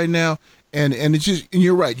jail right now. And it's just, and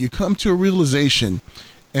you're right, you come to a realization.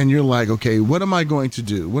 And you're like, okay, what am I going to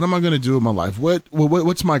do? What am I going to do in my life?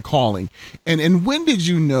 What's my calling? And when did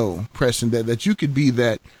you know, Preston, that you could be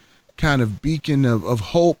that kind of beacon of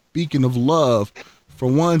hope, beacon of love for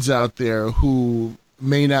ones out there who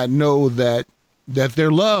may not know that they're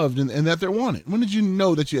loved and that they're wanted? When did you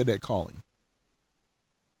know that you had that calling?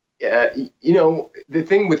 Yeah, you know, the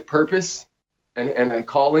thing with purpose and a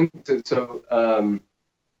calling,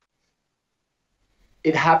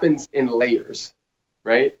 it happens in layers.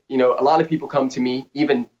 Right? You know, a lot of people come to me,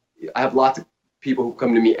 I have lots of people who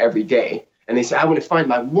come to me every day, and they say, I want to find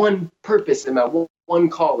my one purpose and my one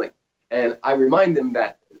calling. And I remind them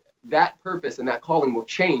that purpose and that calling will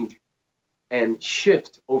change and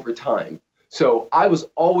shift over time. So I was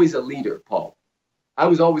always a leader, Paul. I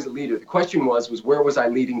was always a leader. The question was where was I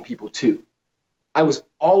leading people to? I was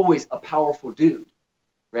always a powerful dude,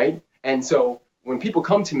 right? And so when people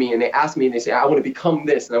come to me and they ask me and they say, I want to become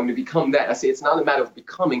this and I want to become that, I say, it's not a matter of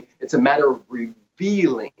becoming, it's a matter of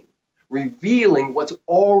revealing what's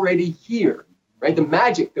already here, right? The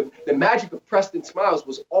magic of Preston Smiles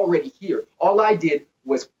was already here. All I did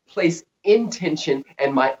was place intention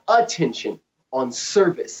and my attention on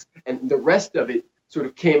service, and the rest of it sort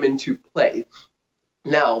of came into play.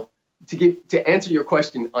 Now, to answer your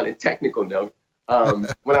question on a technical note,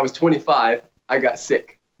 when I was 25, I got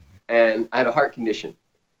sick. And I had a heart condition,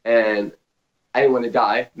 and I didn't want to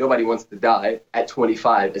die. Nobody wants to die at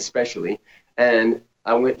 25, especially. And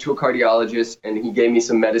I went to a cardiologist, and he gave me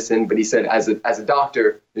some medicine. But he said, as a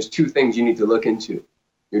doctor, there's two things you need to look into: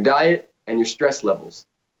 your diet and your stress levels.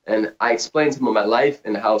 And I explained to him my life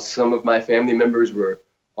and how some of my family members were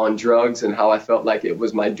on drugs, and how I felt like it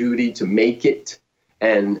was my duty to make it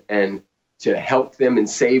and to help them and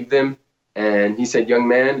save them. And he said, young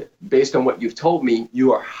man, based on what you've told me,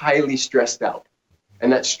 you are highly stressed out. And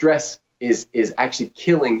that stress is actually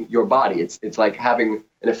killing your body. It's like having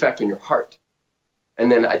an effect on your heart. And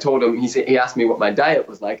then I told him, he asked me what my diet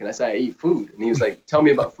was like. And I said, I eat food. And he was like, tell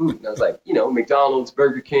me about food. And I was like, you know, McDonald's,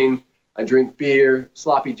 Burger King. I drink beer,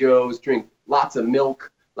 Sloppy Joes, drink lots of milk.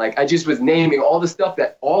 Like, I just was naming all the stuff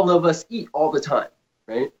that all of us eat all the time,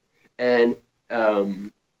 right? And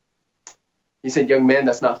he said, young man,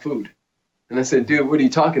 that's not food. And I said, dude, what are you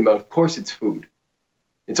talking about? Of course it's food.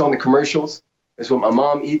 It's on the commercials. It's what my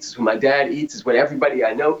mom eats. It's what my dad eats. It's what everybody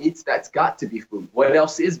I know eats. That's got to be food. What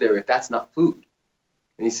else is there if that's not food?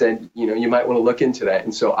 And he said, you know, you might want to look into that.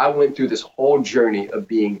 And so I went through this whole journey of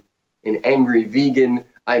being an angry vegan.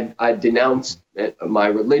 I denounced my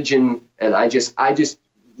religion, and I just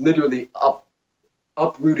literally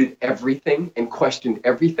uprooted everything and questioned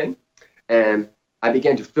everything. And I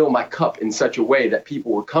began to fill my cup in such a way that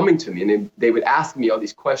people were coming to me and they would ask me all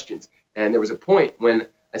these questions. And there was a point when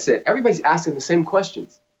I said, everybody's asking the same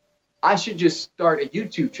questions. I should just start a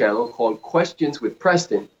YouTube channel called Questions with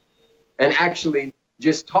Preston and actually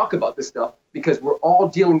just talk about this stuff, because we're all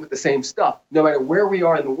dealing with the same stuff. No matter where we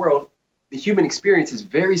are in the world, the human experience is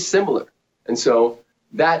very similar. And so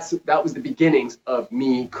that was the beginnings of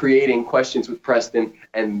me creating Questions with Preston,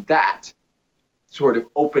 and that sort of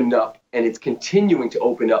opened up, and it's continuing to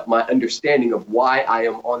open up my understanding of why I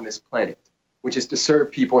am on this planet, which is to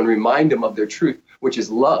serve people and remind them of their truth, which is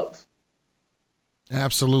love.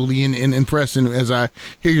 Absolutely. And Preston, as I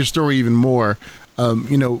hear your story even more,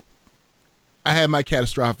 you know, I had my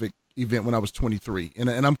catastrophic event when I was 23, and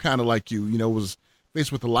I'm kind of like you, was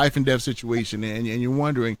faced with a life and death situation, and you're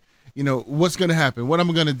wondering, what's going to happen? What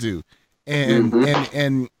am I going to do? And,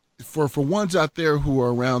 and for ones out there who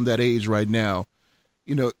are around that age right now,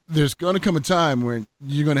 there's going to come a time when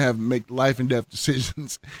you're going to have to make life and death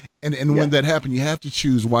decisions. And when that happens, you have to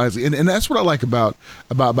choose wisely. And that's what I like about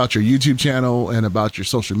your YouTube channel and about your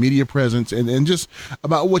social media presence and just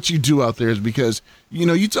about what you do out there is because,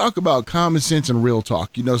 you talk about common sense and real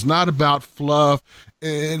talk. It's not about fluff.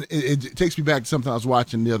 And it takes me back to something I was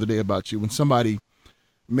watching the other day about you when somebody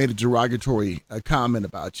made a derogatory comment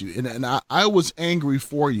about you. And I was angry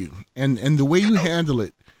for you. And the way you handle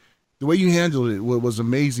it, was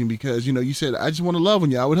amazing because, you said, I just want to love on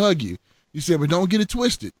you. I would hug you. You said, but don't get it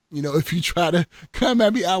twisted. If you try to come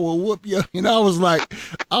at me, I will whoop you. I was like,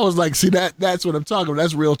 see, that's what I'm talking about.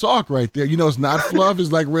 That's real talk right there. It's not fluff.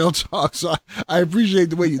 It's like real talk. So I appreciate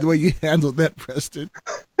the way you handled that, Preston.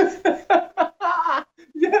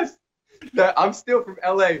 Yes. I'm still from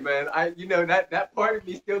LA, man. That part of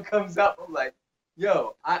me still comes up. I'm like,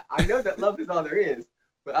 yo, I know that love is all there is.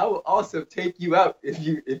 But I will also take you out if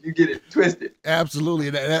you get it twisted. Absolutely,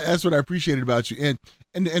 and that's what I appreciated about you.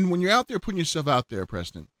 And when you're out there putting yourself out there,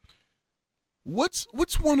 Preston, what's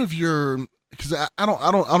one of your? Because I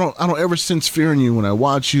don't ever sense fear in you when I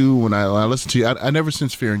watch you, when I listen to you. I never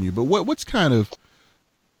sense fear in you. But what's kind of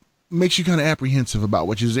makes you kind of apprehensive about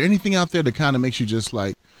what? Is there anything out there that kind of makes you just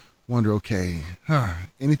like wonder? Okay,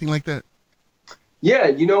 anything like that? Yeah,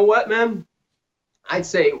 you know what, man. I'd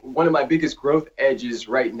say one of my biggest growth edges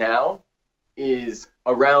right now is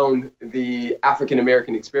around the African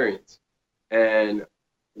American experience and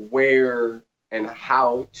where and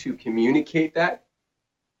how to communicate that.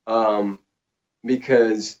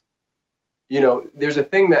 Because, there's a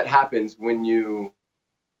thing that happens when you,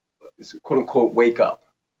 quote unquote, wake up,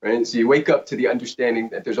 right? So you wake up to the understanding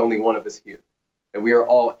that there's only one of us here, that we are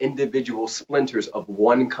all individual splinters of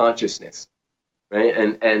one consciousness. Right.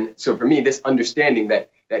 And so for me, this understanding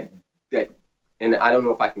that, and I don't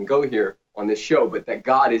know if I can go here on this show, but that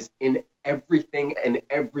God is in everything and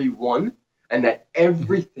everyone, and that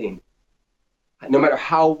everything, no matter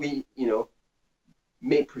how we,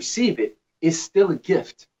 may perceive it, is still a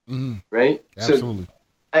gift. Mm-hmm. Right. Absolutely.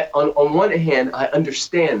 So on one hand, I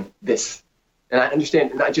understand this, and I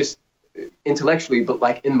understand not just intellectually, but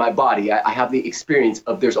like in my body, I have the experience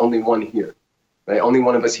of there's only one here, right? Only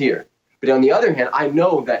one of us here. But on the other hand, I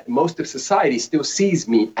know that most of society still sees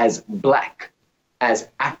me as Black, as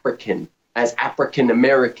African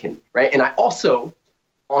American, right? And I also,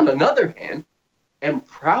 on another hand, am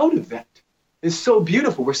proud of that. It's so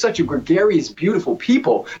beautiful. We're such a gregarious, beautiful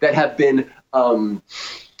people that have been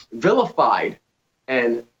vilified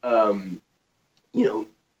and,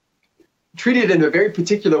 treated in a very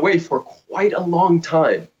particular way for quite a long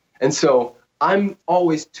time. And so I'm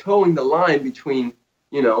always towing the line between,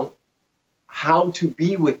 how to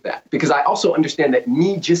be with that. Because I also understand that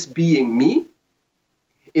me just being me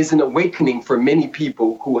is an awakening for many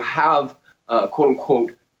people who have, quote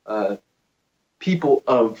unquote, people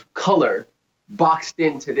of color boxed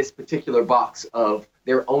into this particular box of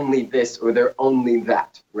they're only this or they're only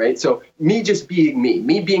that, right? So me just being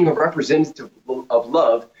me being a representative of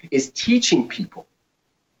love is teaching people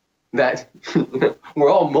that we're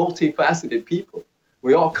all multifaceted people.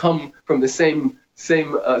 We all come from the same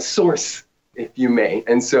source, if you may.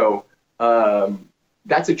 And so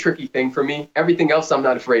that's a tricky thing for me. Everything else I'm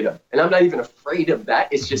not afraid of. And I'm not even afraid of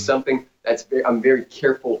that. It's just something that's I'm very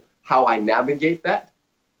careful how I navigate that.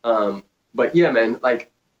 But yeah, man,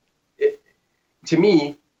 to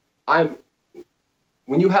me,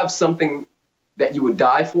 when you have something that you would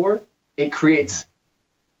die for, it creates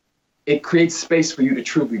space for you to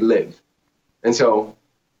truly live. And so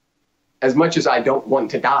as much as I don't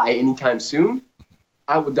want to die anytime soon,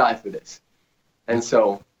 I would die for this. And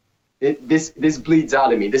so this bleeds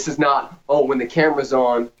out of me. This is not, when the camera's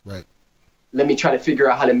on, right, let me try to figure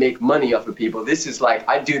out how to make money off of people. This is like,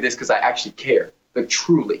 I do this because I actually care, but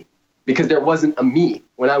truly, because there wasn't a me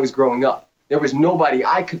when I was growing up. There was nobody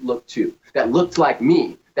I could look to that looked like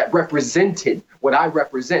me, that represented what I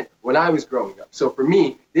represent when I was growing up. So for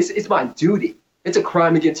me, this is my duty. It's a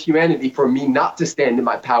crime against humanity for me not to stand in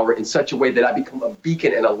my power in such a way that I become a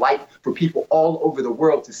beacon and a light for people all over the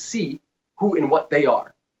world to see who and what they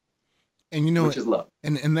are. And which is love.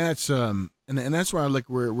 And that's that's where I look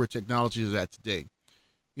where technology is at today.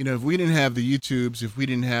 If we didn't have the YouTubes, if we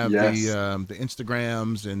didn't have the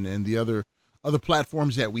Instagrams and the other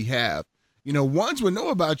platforms that we have, ones would know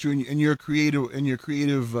about you and your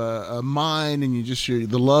creative mind and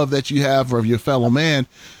the love that you have for your fellow man.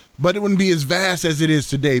 But it wouldn't be as vast as it is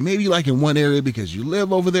today. Maybe like in one area because you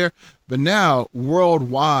live over there, but now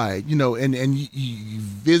worldwide, and you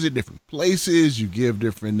visit different places, you give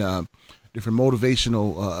different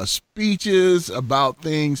motivational speeches about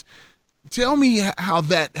things. Tell me how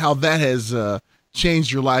that has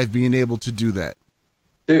changed your life being able to do that?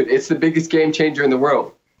 Dude, it's the biggest game changer in the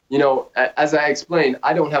world. You know, as I explained,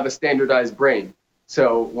 I don't have a standardized brain.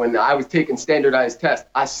 So when I was taking standardized tests,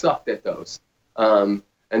 I sucked at those.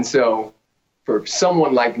 And so for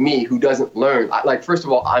someone like me who doesn't learn, first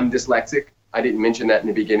of all, I'm dyslexic. I didn't mention that in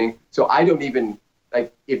the beginning. So I don't even,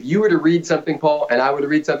 if you were to read something, Paul, and I were to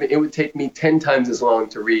read something, it would take me 10 times as long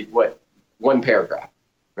to read one paragraph,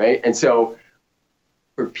 right? And so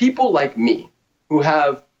for people like me who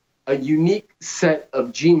have a unique set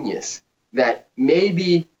of genius that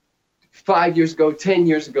maybe 5 years ago, 10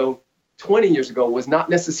 years ago, 20 years ago was not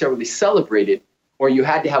necessarily celebrated, or you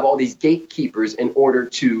had to have all these gatekeepers in order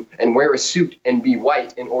to, and wear a suit and be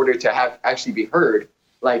white in order to actually be heard.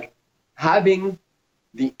 Like, having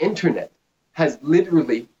the internet has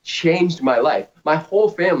literally changed my life. My whole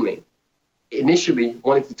family initially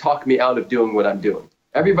wanted to talk me out of doing what I'm doing.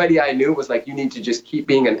 Everybody I knew was like, you need to just keep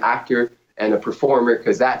being an actor and a performer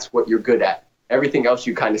because that's what you're good at. Everything else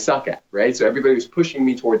you kind of suck at, right? So everybody was pushing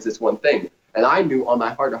me towards this one thing. And I knew on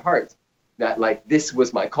my heart of hearts that this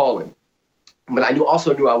was my calling. But I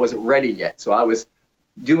also knew I wasn't ready yet. So I was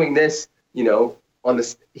doing this, on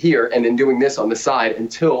this here, and then doing this on the side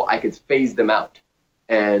until I could phase them out.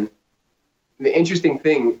 And the interesting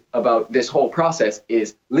thing about this whole process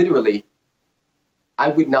is literally I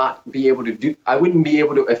wouldn't be able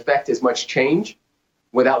to affect as much change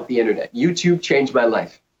without the internet. YouTube changed my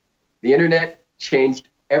life. The internet changed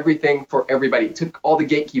everything for everybody. It took all the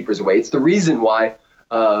gatekeepers away. It's the reason why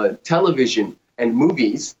television and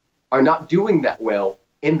movies are not doing that well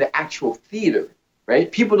in the actual theater, right?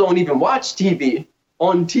 People don't even watch TV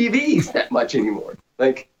on TVs that much anymore.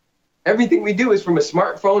 Everything we do is from a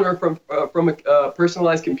smartphone or from a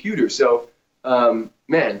personalized computer. So,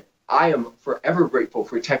 man, I am forever grateful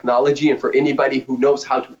for technology and for anybody who knows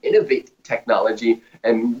how to innovate technology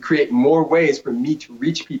and create more ways for me to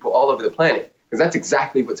reach people all over the planet, because that's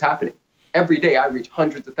exactly what's happening. Every day I reach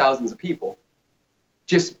hundreds of thousands of people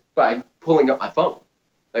just by pulling up my phone.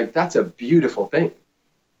 That's a beautiful thing.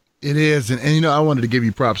 It is. And I wanted to give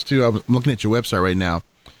you props too. I'm looking at your website right now.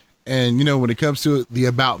 And, when it comes to the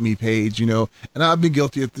About Me page, and I've been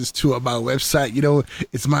guilty of this too about my website,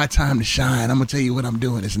 it's my time to shine. I'm going to tell you what I'm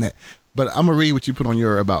doing, isn't it? But I'm going to read what you put on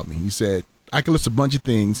your About Me. You said, I can list a bunch of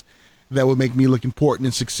things that would make me look important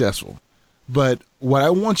and successful. But what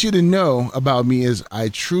I want you to know about me is I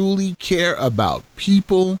truly care about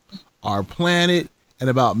people, our planet, and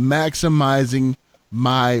about maximizing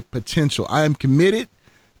my potential. I am committed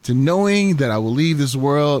to knowing that I will leave this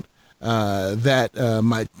world the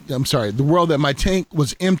world that my tank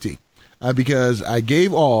was empty because I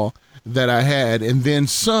gave all that I had and then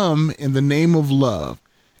some in the name of love.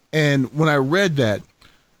 And when I read that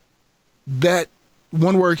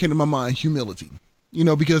one word came to my mind, humility,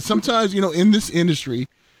 because sometimes, in this industry,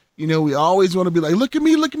 we always want to be like, look at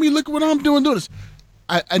me, look at what I'm doing this.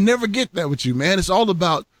 I never get that with you, man. It's all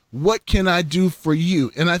about what can I do for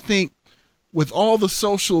you? And I think with all the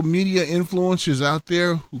social media influencers out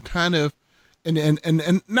there who kind of, and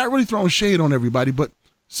not really throwing shade on everybody, but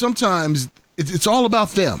sometimes it's all about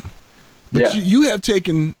them. But yeah. You have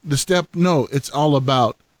taken the step, no, it's all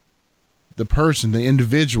about the person, the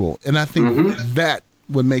individual. And I think that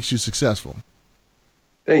what makes you successful.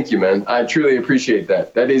 Thank you, man. I truly appreciate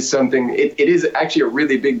that. That is something, it is actually a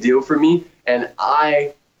really big deal for me. And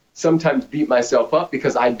I sometimes beat myself up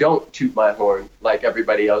because I don't toot my horn like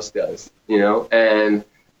everybody else does, and,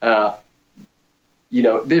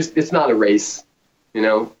 it's not a race,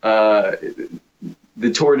 the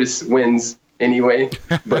tortoise wins anyway,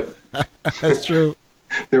 but that's true.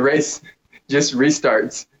 The race just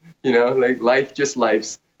restarts, life just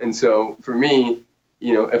lives. And so for me,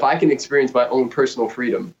 if I can experience my own personal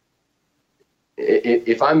freedom,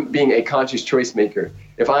 if I'm being a conscious choice maker,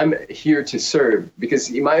 if I'm here to serve,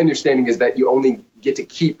 because my understanding is that you only get to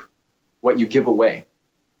keep what you give away.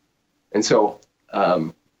 And so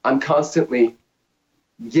I'm constantly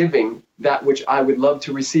giving that which I would love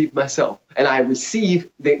to receive myself. And I receive,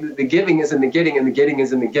 the giving is in the getting and the getting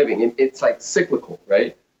is in the giving. It's like cyclical,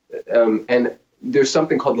 right? And there's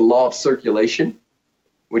something called the law of circulation,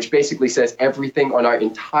 which basically says everything on our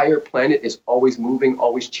entire planet is always moving,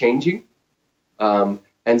 always changing.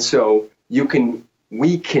 And so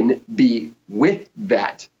we can be with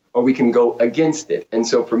that, or we can go against it. And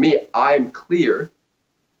so for me, I'm clear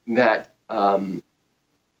that the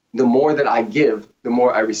more that I give, the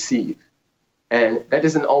more I receive. And that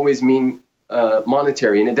doesn't always mean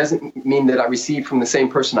monetary, and it doesn't mean that I receive from the same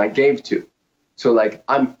person I gave to. So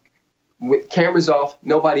I'm with cameras off,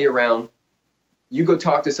 nobody around. You go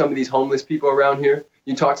talk to some of these homeless people around here.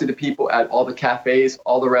 You talk to the people at all the cafes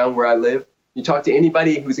all around where I live. You talk to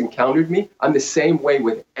anybody who's encountered me, I'm the same way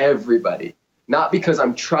with everybody. Not because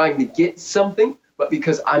I'm trying to get something, but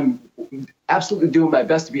because I'm absolutely doing my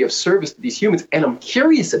best to be of service to these humans, and I'm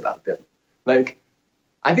curious about them. Like,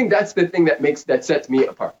 I think that's the thing that sets me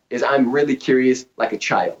apart, is I'm really curious like a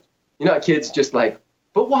child. You know, kids just like,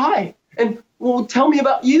 but why? And well, tell me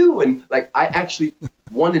about you. And like, I actually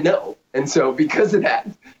want to know. And so because of that,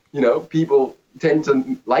 you know, people tend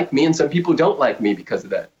to like me, and some people don't like me because of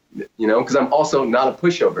that, you know, because I'm also not a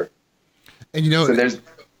pushover. And, you know, so there's,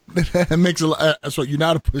 that makes a lot. So you're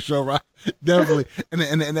not a pushover, definitely. and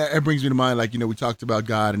that brings me to mind, like, you know, we talked about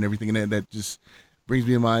God and everything, and that just brings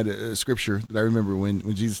me to mind a scripture that I remember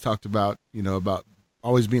when Jesus talked about, you know, about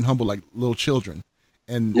always being humble like little children,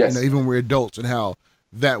 and yes. You know, even when we're adults, and how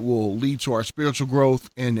that will lead to our spiritual growth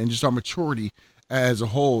and just our maturity as a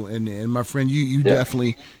whole. And my friend, you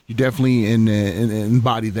definitely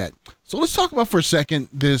embody that. So let's talk about for a second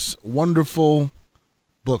this wonderful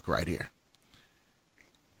book right here.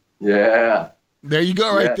 Yeah. There you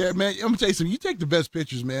go, right there, man. I'm gonna tell you something. You take the best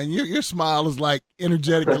pictures, man. Your smile is like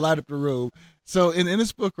energetic to light up the room. So in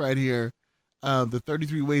this book right here, the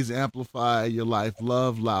 33 ways to amplify your life,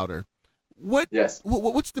 love louder. What's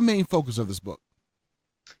the main focus of this book?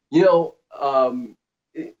 You know,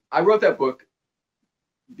 I wrote that book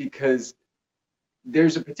because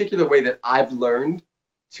there's a particular way that I've learned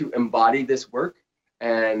to embody this work,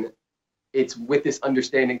 and it's with this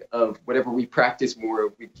understanding of whatever we practice more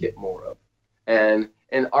of, we get more of. And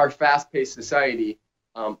in our fast-paced society,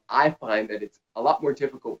 I find that it's a lot more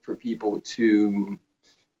difficult for people to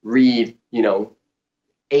read, you know,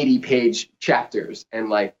 80-page chapters and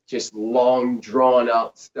like just long,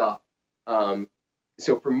 drawn-out stuff.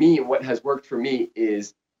 So for me, what has worked for me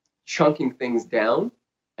is chunking things down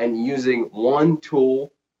and using one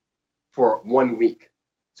tool for 1 week.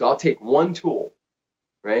 So I'll take one tool,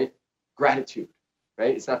 right? Gratitude,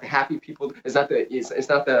 right? It's not the happy people. It's not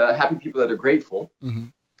the happy people that are grateful. Mm-hmm.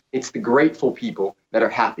 It's the grateful people that are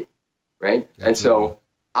happy, right? Absolutely. And so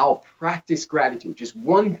I'll practice gratitude, just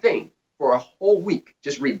one thing for a whole week.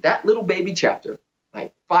 Just read that little baby chapter,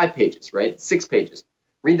 like 5 pages, right? 6 pages.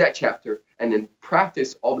 Read that chapter and then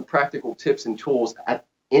practice all the practical tips and tools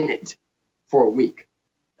in it for a week.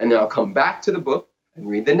 And then I'll come back to the book and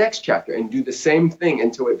read the next chapter and do the same thing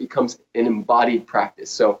until it becomes an embodied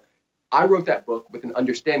practice. So I wrote that book with an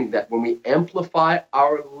understanding that when we amplify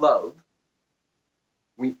our love,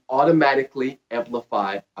 we automatically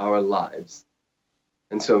amplify our lives.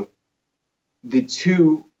 And so the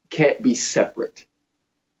two can't be separate.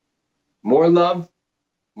 More love,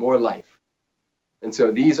 more life. And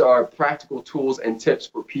so these are practical tools and tips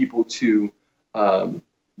for people to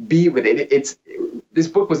be with it. This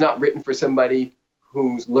book was not written for somebody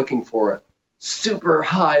who's looking for super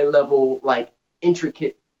high level, like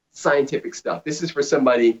intricate scientific stuff. This is for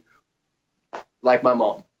somebody like my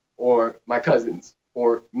mom or my cousins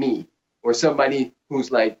or me, or somebody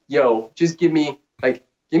who's like, yo, just give me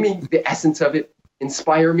the essence of it,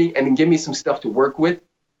 inspire me, and then give me some stuff to work with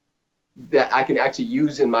that I can actually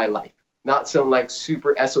use in my life. Not some like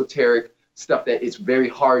super esoteric stuff that it's very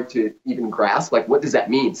hard to even grasp. Like, what does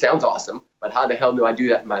that mean? Sounds awesome, but how the hell do I do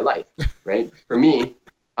that in my life, right? For me,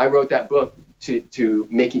 I wrote that book to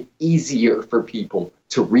make it easier for people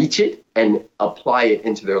to reach it and apply it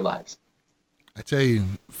into their lives. I tell you,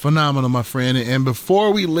 phenomenal, my friend. And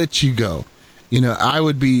before we let you go, you know, I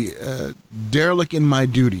would be derelict in my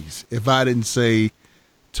duties if I didn't say,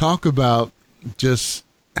 talk about just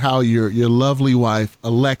how your lovely wife,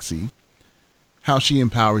 Alexi, how she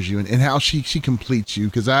empowers you and how she completes you.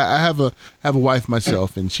 Because I have a wife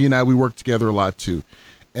myself, and she and I, we work together a lot too.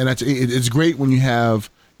 And it's great when you have,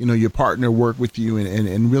 you know, your partner work with you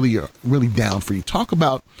and really down for you. Talk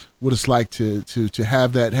about what it's like to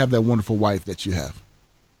have that wonderful wife that you have.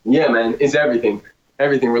 Yeah, man, it's everything.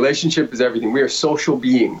 Everything. Relationship is everything. We are social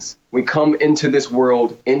beings. We come into this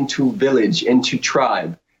world, into village, into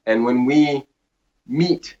tribe. And when we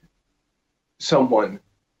meet someone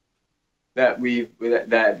that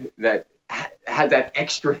had that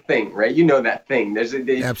extra thing, right? You know that thing.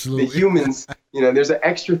 Absolutely. The humans, you know, there's an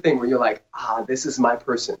extra thing where you're like, this is my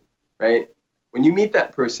person, right? When you meet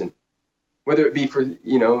that person, whether it be for,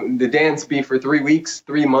 you know, the dance be for 3 weeks,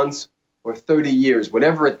 3 months, or 30 years,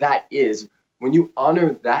 whatever that is, when you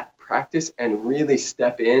honor that practice and really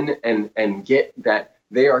step in and get that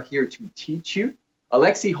they are here to teach you,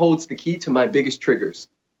 Alexi holds the key to my biggest triggers.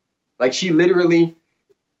 Like, she literally,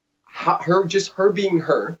 her being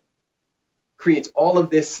her creates all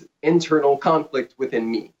of this internal conflict within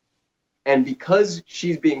me. And because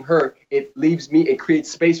she's being her, it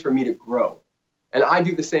creates space for me to grow. And I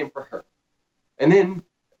do the same for her. And then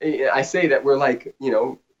I say that we're like,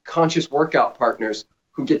 conscious workout partners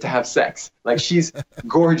who get to have sex. Like, she's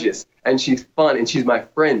gorgeous and she's fun and she's my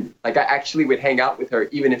friend. Like, I actually would hang out with her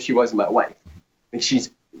even if she wasn't my wife. Like,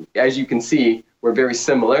 she's, as you can see, we're very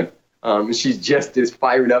similar. She's just as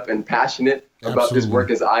fired up and passionate about this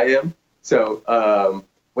work as I am. So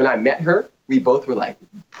when I met her, we both were like,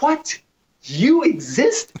 what? You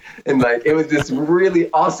exist? And like, it was this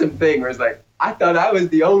really awesome thing where it's like, I thought I was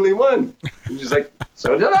the only one. And she's like,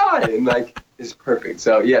 so did I. And like, it's perfect.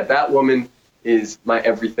 So yeah, that woman is my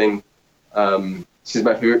everything. She's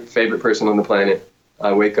my favorite person on the planet.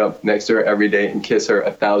 I wake up next to her every day and kiss her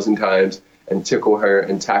 1,000 times and tickle her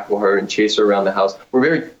and tackle her and chase her around the house. We're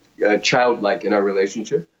very childlike in our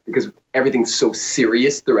relationship because everything's so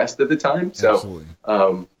serious the rest of the time. So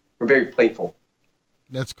we're very playful.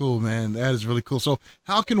 That's cool, man. That is really cool. So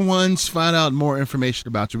how can ones find out more information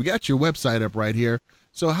about you? We got your website up right here.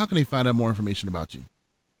 So how can they find out more information about you?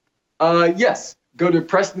 Yes. Go to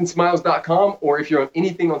PrestonSmiles.com, or if you're on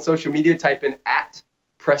anything on social media, type in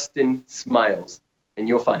 @PrestonSmiles and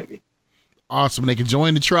you'll find me. Awesome. They can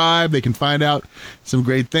join the tribe. They can find out some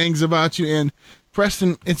great things about you. And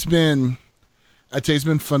Preston, it's been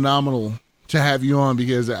phenomenal to have you on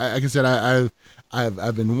because, like I said,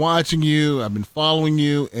 I've been watching you, I've been following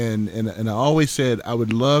you, and I always said I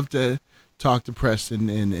would love to talk to Preston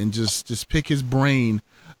and just pick his brain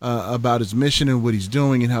about his mission and what he's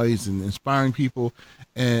doing and how he's inspiring people.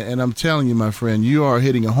 And I'm telling you, my friend, you are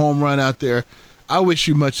hitting a home run out there. I wish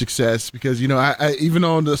you much success because, I even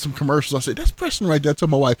on some commercials, I say, that's Preston right there. I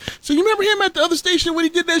told my wife, so you remember him at the other station when he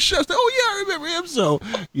did that show? I said, oh, yeah, I remember him. So,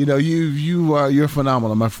 you're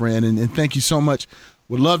phenomenal, my friend, and thank you so much.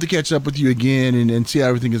 Would love to catch up with you again and see how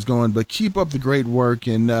everything is going, but keep up the great work,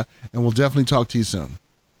 and we'll definitely talk to you soon.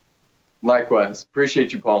 Likewise.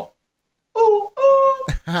 Appreciate you, Paul.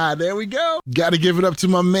 There we go. Got to give it up to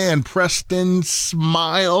my man, Preston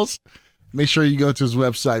Smiles. Make sure you go to his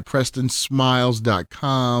website,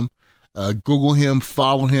 PrestonSmiles.com. Google him,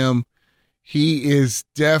 follow him. He is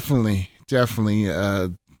definitely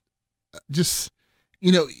just,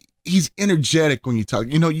 he's energetic when you talk.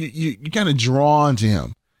 You kind of drawn to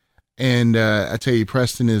him. And I tell you,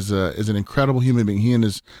 Preston is an incredible human being. He and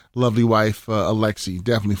his lovely wife, Alexi,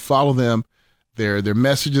 definitely follow them. Their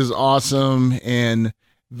message is awesome. And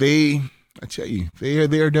they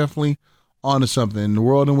are definitely onto something. In the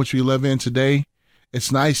world in which we live in today,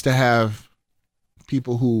 it's nice to have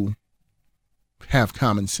people who have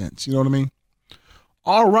common sense. You know what I mean?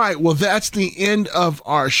 All right. Well, that's the end of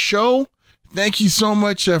our show. Thank you so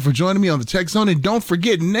much for joining me on the Tech Zone. And don't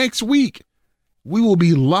forget, next week, we will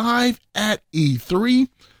be live at E3.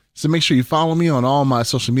 So make sure you follow me on all my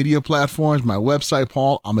social media platforms, my website,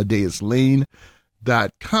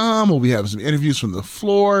 PaulAmadeusLane.com. We'll be having some interviews from the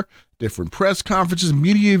floor, different press conferences,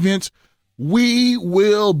 media events. We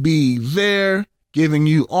will be there giving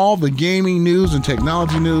you all the gaming news and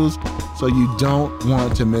technology news, so you don't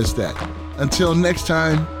want to miss that. Until next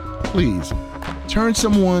time, please turn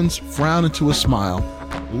someone's frown into a smile,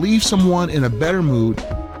 leave someone in a better mood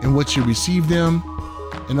in which you receive them,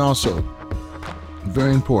 and also,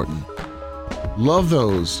 very important, love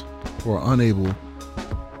those who are unable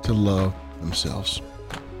to love themselves.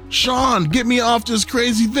 Sean, get me off this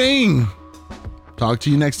crazy thing. Talk to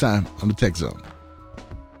you next time on the Tech Zone.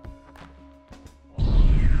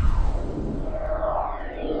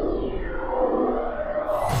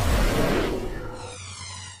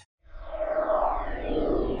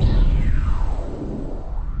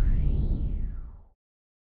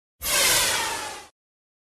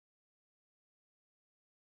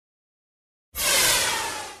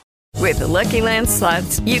 With the Lucky Land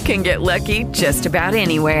Slots, you can get lucky just about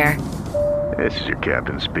anywhere. This is your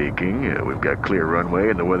captain speaking. We've got clear runway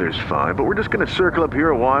and the weather's fine, but we're just going to circle up here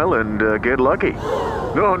a while and get lucky.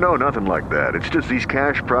 No, nothing like that. It's just these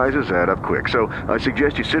cash prizes add up quick. So I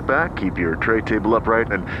suggest you sit back, keep your tray table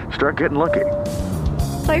upright, and start getting lucky.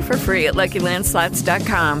 Play for free at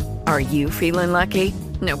LuckyLandSlots.com. Are you feeling lucky?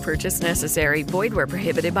 No purchase necessary. Void where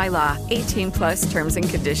prohibited by law. 18+ terms and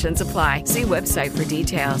conditions apply. See website for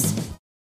details.